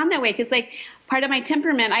respond that way? Because part of my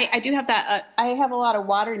temperament, I do have that. I have a lot of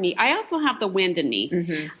water in me. I also have the wind in me.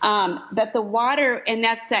 Mm-hmm. But the water, and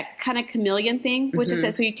that's that kind of chameleon thing, which is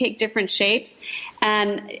that so you take different shapes.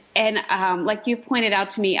 And like you've pointed out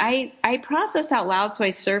to me, I process out loud, so I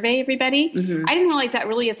survey everybody. Mm-hmm. I didn't realize that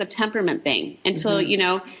really is a temperament thing until,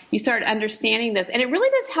 you start understanding this. And it really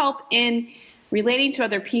does help in relating to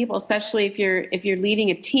other people, especially if you're leading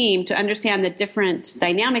a team, to understand the different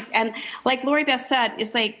dynamics. And like Lori Beth said,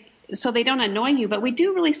 it's like, so they don't annoy you, but we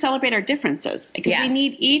do really celebrate our differences because we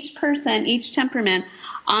need each person, each temperament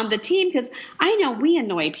on the team because I know we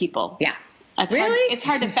annoy people. Yeah. That's really? It's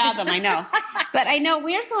hard to fathom, I know. But I know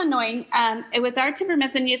we're so annoying with our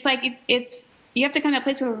temperaments, and it's like it's you have to come to a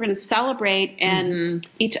place where we're going to celebrate and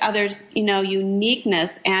each other's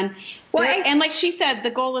uniqueness and like she said,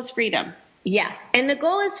 the goal is freedom. Yes. And the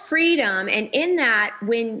goal is freedom. And in that,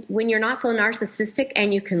 when you're not so narcissistic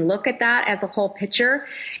and you can look at that as a whole picture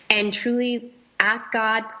and truly ask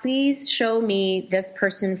God, please show me this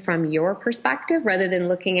person from your perspective rather than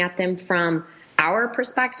looking at them from our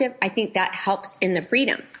perspective, I think that helps in the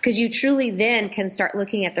freedom because you truly then can start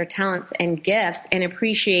looking at their talents and gifts and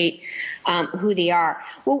appreciate who they are.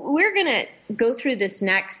 Well, we're going to go through this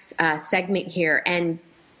next segment here and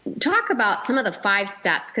talk about some of the 5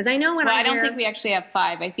 steps because I know when I don't think we actually have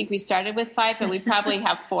 5. I think we started with 5, but we probably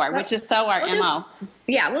have 4, which is so our MO.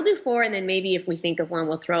 We'll do 4, and then maybe if we think of one,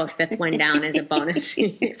 we'll throw a 5th one down as a bonus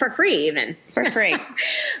for free, even for free.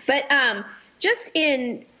 But I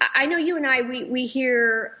know you and I we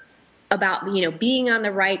hear about being on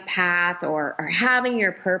the right path or having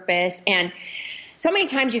your purpose, and so many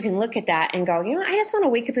times you can look at that and go, I just want to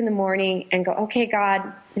wake up in the morning and go, okay,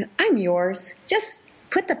 God, I'm yours. Just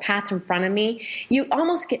put the path in front of me. You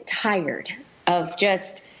almost get tired of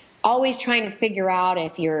just always trying to figure out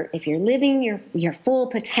if you're living your full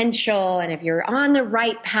potential and if you're on the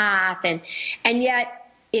right path, and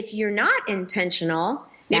yet if you're not intentional,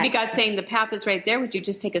 maybe God's saying the path is right there. Would you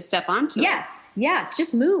just take a step onto it? Yes.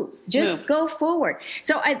 Just move. Go forward.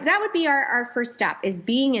 So that would be our first step is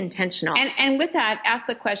being intentional. And with that, ask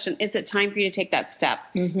the question: is it time for you to take that step?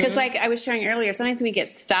 Because like I was sharing earlier, sometimes we get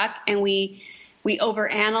stuck and we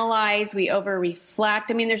overanalyze, we over-reflect.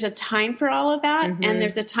 I mean, there's a time for all of that, and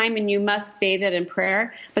there's a time when you must bathe it in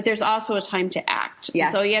prayer, but there's also a time to act.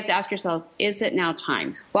 Yes. So you have to ask yourselves, is it now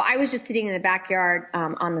time? Well, I was just sitting in the backyard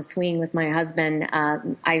on the swing with my husband.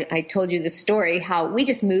 I told you the story, how we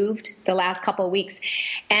just moved the last couple of weeks,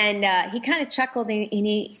 and he kind of chuckled, and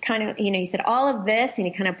he kind of, he said, all of this, and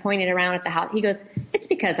he kind of pointed around at the house. He goes, it's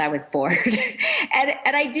because I was bored.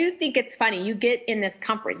 and I do think it's funny. You get in this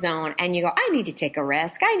comfort zone, and you go, I need to to take a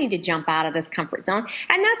risk. I need to jump out of this comfort zone.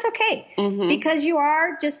 And that's okay because you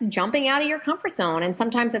are just jumping out of your comfort zone. And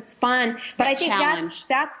sometimes it's fun. But I think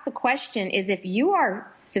that's the question is if you are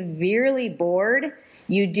severely bored,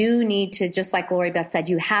 you do need to, just like Lori Beth said,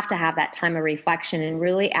 you have to have that time of reflection and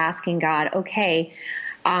really asking God, okay,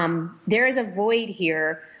 there is a void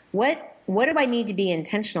here. What do I need to be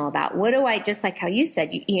intentional about? What do I, just like how you said,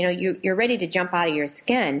 you're ready to jump out of your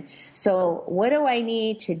skin. So what do I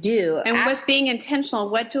need to do? And with being intentional,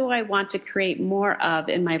 what do I want to create more of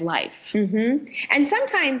in my life? And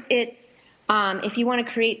sometimes it's, if you want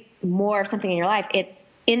to create more of something in your life, it's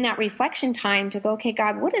in that reflection time to go, okay,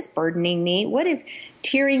 God, what is burdening me? What is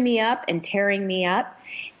tearing me up and tearing me up?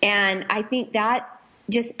 And I think that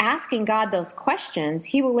just asking God those questions,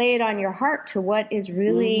 he will lay it on your heart to what is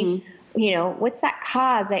really, what's that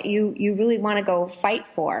cause that you really want to go fight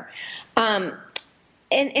for? And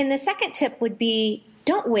the second tip would be,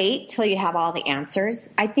 don't wait till you have all the answers.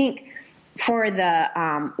 I think for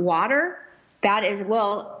the water, that is,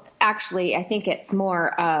 actually, I think it's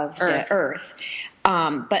more of the earth.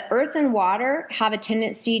 But earth and water have a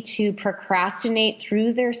tendency to procrastinate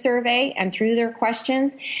through their survey and through their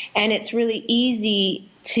questions. And it's really easy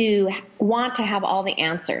to want to have all the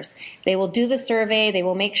answers. They will do the survey. They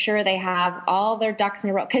will make sure they have all their ducks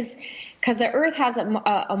in a row. Because the earth has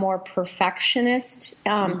a more perfectionist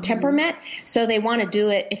temperament. So they want to do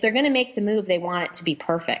it. If they're going to make the move, they want it to be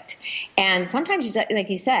perfect. And sometimes,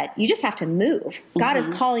 like you said, you just have to move. God is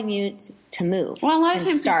calling you to move. Well, a lot of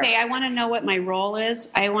times we say, I want to know what my role is.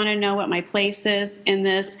 I want to know what my place is in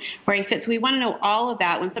this, where he fits. We want to know all of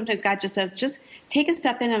that, when sometimes God just says, just take a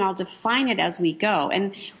step in and I'll define it as we go.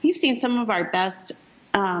 And we've seen some of our best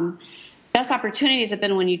opportunities have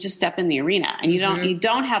been when you just step in the arena and you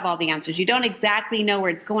don't have all the answers. You don't exactly know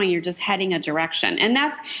where it's going. You're just heading a direction. And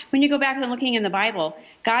that's when you go back and looking in the Bible,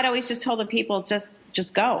 God always just told the people, just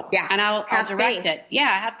go. Yeah. And I'll direct it.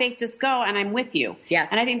 Yeah. Have faith, just go. And I'm with you. Yes.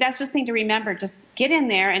 And I think that's just the thing to remember. Just get in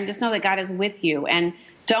there and just know that God is with you. And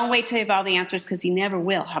don't wait till you have all the answers, because you never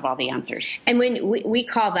will have all the answers. And when we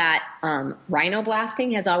call that rhino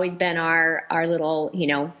blasting, has always been our little,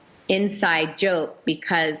 inside joke,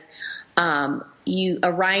 because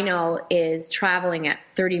a rhino is traveling at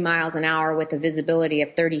 30 miles an hour with a visibility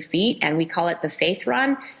of 30 feet, and we call it the faith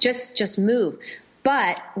run. Just move.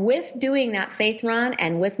 But with doing that faith run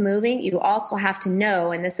and with moving, you also have to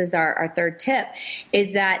know, and this is our third tip,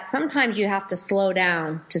 is that sometimes you have to slow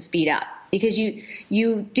down to speed up, because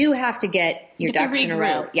you do have to get your ducks in a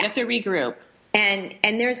row. You have to regroup. And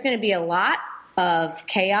there's going to be a lot of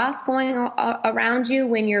chaos going around you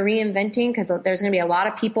when you're reinventing, because there's going to be a lot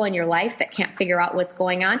of people in your life that can't figure out what's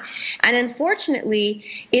going on. And unfortunately,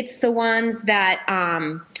 it's the ones that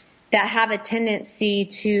have a tendency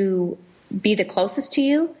to be the closest to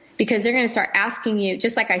you, because they're going to start asking you,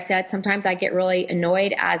 just like I said, sometimes I get really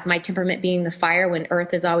annoyed as my temperament being the fire when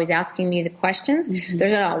Earth is always asking me the questions.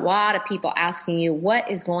 There's a lot of people asking you, what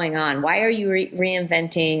is going on? Why are you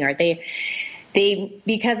reinventing? Are they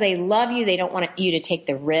because they love you, they don't want you to take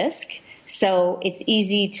the risk. So it's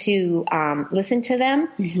easy to listen to them,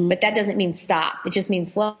 but that doesn't mean stop. It just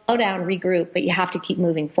means slow down, regroup, but you have to keep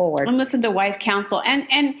moving forward. And listen to wise counsel.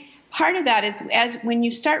 And part of that is, as when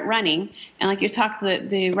you start running, and like you talked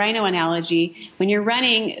the rhino analogy, when you're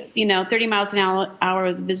running, 30 miles an hour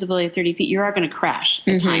with visibility of 30 feet, you are going to crash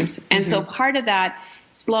at times. And so part of that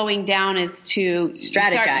slowing down is to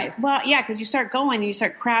strategize. Because you start going and you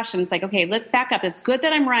start crashing. It's like, okay, let's back up. It's good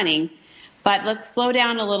that I'm running, but let's slow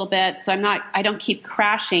down a little bit so I don't keep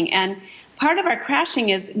crashing. And part of our crashing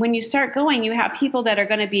is when you start going, you have people that are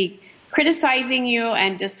going to be criticizing you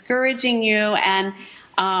and discouraging you, and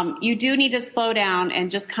you do need to slow down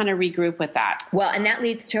and just kind of regroup with that. Well, and that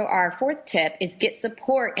leads to our fourth tip, is get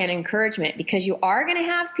support and encouragement, because you are going to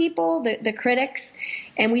have people, the critics.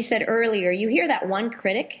 And we said earlier, you hear that one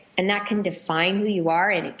critic and that can define who you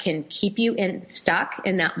are, and it can keep you stuck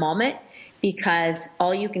in that moment, because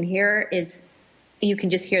all you can hear is, you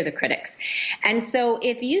can just hear the critics. And so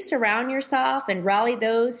if you surround yourself and rally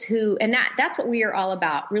those who, and that's what we are all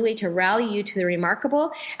about, really to rally you to the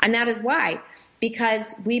remarkable. And that is why,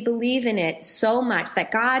 because we believe in it so much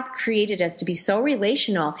that God created us to be so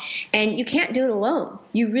relational, and you can't do it alone.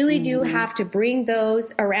 You really do have to bring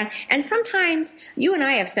those around. And sometimes you and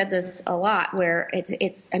I have said this a lot, where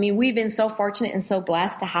we've been so fortunate and so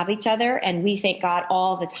blessed to have each other, and we thank God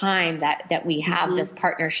all the time that we have this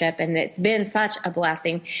partnership, and it's been such a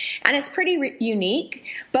blessing. And it's pretty unique,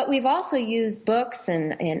 but we've also used books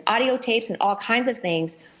and audio tapes and all kinds of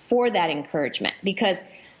things for that encouragement, because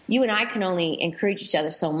you and I can only encourage each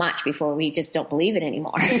other so much before we just don't believe it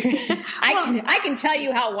anymore. I can tell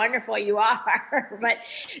you how wonderful you are, but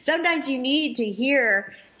sometimes you need to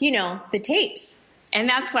hear, the tapes. And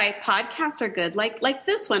that's why podcasts are good, like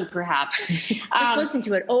this one, perhaps. Just listen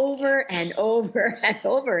to it over and over and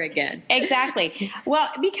over again. Exactly. Well,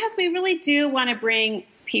 because we really do want to bring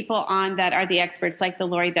people on that are the experts, like the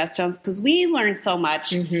Lori Beth Jones, because we learn so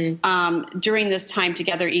much during this time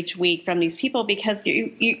together each week from these people, because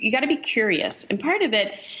you got to be curious. And part of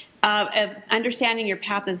it, of understanding your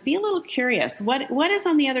path, is be a little curious. What is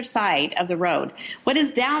on the other side of the road? What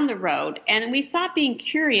is down the road? And we stop being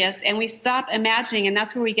curious and we stop imagining, and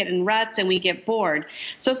that's where we get in ruts and we get bored.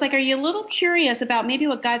 So it's like, are you a little curious about maybe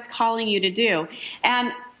what God's calling you to do?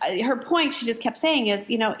 And her point, she just kept saying, is,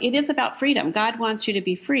 it is about freedom. God wants you to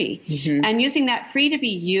be free. And using that free to be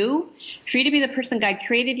you, free to be the person God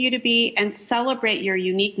created you to be, and celebrate your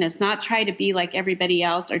uniqueness, not try to be like everybody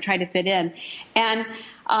else or try to fit in. And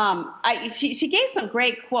she gave some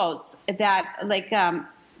great quotes that, like,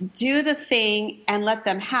 do the thing and let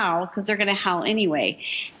them howl, because they're going to howl anyway.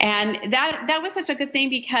 And that was such a good thing,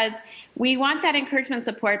 because we want that encouragement and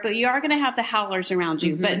support, but you are going to have the howlers around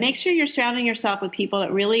you. But make sure you're surrounding yourself with people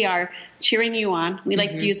that really are cheering you on. We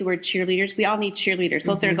like to use the word cheerleaders. We all need cheerleaders.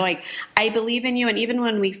 Those that are going, I believe in you. And even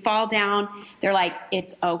when we fall down, they're like,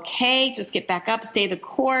 it's okay. Just get back up, stay the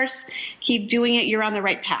course, keep doing it. You're on the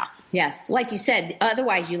right path. Yes, like you said,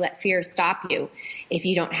 otherwise you let fear stop you if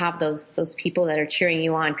you don't have those people that are cheering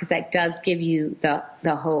you on, because that does give you the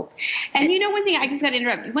hope. And one thing, I just got to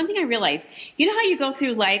interrupt. One thing I realized, how you go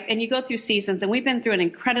through life and you go through seasons, and we've been through an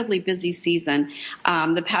incredibly busy season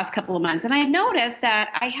the past couple of months, and I noticed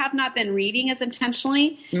that I have not been reading as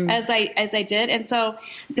intentionally as I did. And so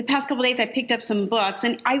the past couple of days I picked up some books,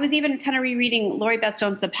 and I was even kind of rereading Lori Beth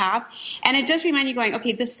Jones' The Path, and it just reminded you going,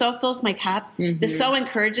 okay, this so fills my cup. This so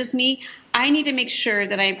encourages me. I need to make sure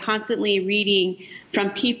that I'm constantly reading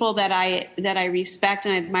from people that I respect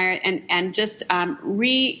and admire, and just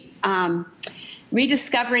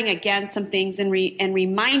rediscovering again some things, and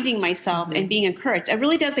reminding myself and being encouraged. It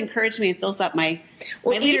really does encourage me and fills up my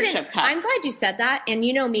leadership cup. I'm glad you said that. And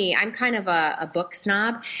you know me, I'm kind of a book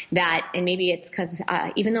snob, and maybe it's because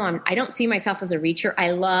even though I don't see myself as a reader,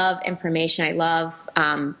 I love information. I love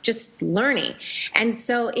just learning. And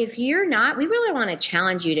so if you're not, we really want to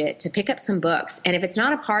challenge you to pick up some books. And if it's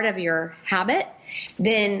not a part of your habit,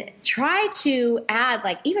 then try to add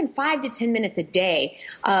like even 5 to 10 minutes a day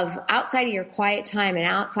of outside of your quiet time and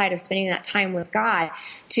outside of spending that time with God,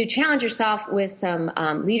 to challenge yourself with some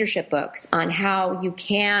leadership books on how you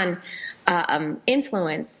can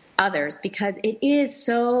influence others, because it is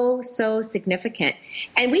so significant.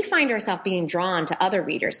 And we find ourselves being drawn to other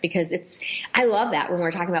readers, because I love that when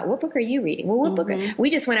we're talking about, what book are you reading? Well, what book? We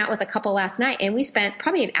just went out with a couple last night, and we spent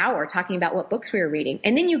probably an hour talking about what books we were reading.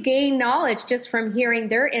 And then you gain knowledge just from hearing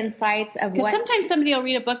their insights of what. Sometimes somebody will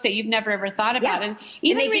read a book that you've never ever thought about. And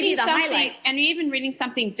even reading something, and even reading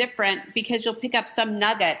something different, because you'll pick up some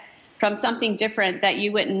nugget from something different that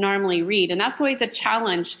you wouldn't normally read. And that's always a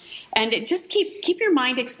challenge. And just keep your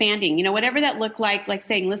mind expanding, whatever that look like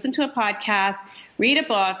saying, listen to a podcast, read a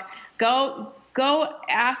book, go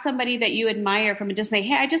ask somebody that you admire from, and just say,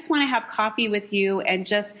 hey, I just want to have coffee with you and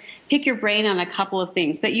just pick your brain on a couple of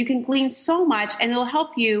things. But you can glean so much, and it'll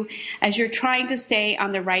help you as you're trying to stay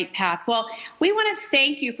on the right path. Well, we want to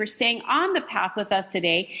thank you for staying on the path with us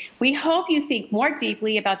today. We hope you think more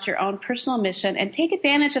deeply about your own personal mission and take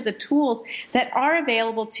advantage of the tools that are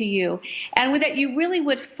available to you, and with that you really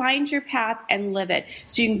would find your path and live it.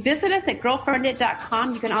 So you can visit us at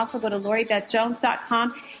girlfriendit.com. You can also go to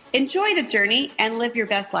LoriBethJones.com. Enjoy the journey and live your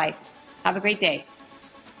best life. Have a great day.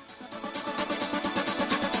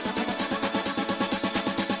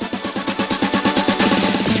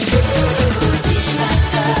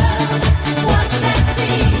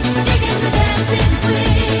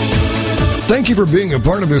 Thank you for being a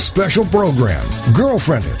part of this special program,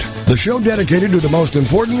 Girlfriend It, the show dedicated to the most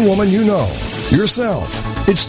important woman you know, yourself.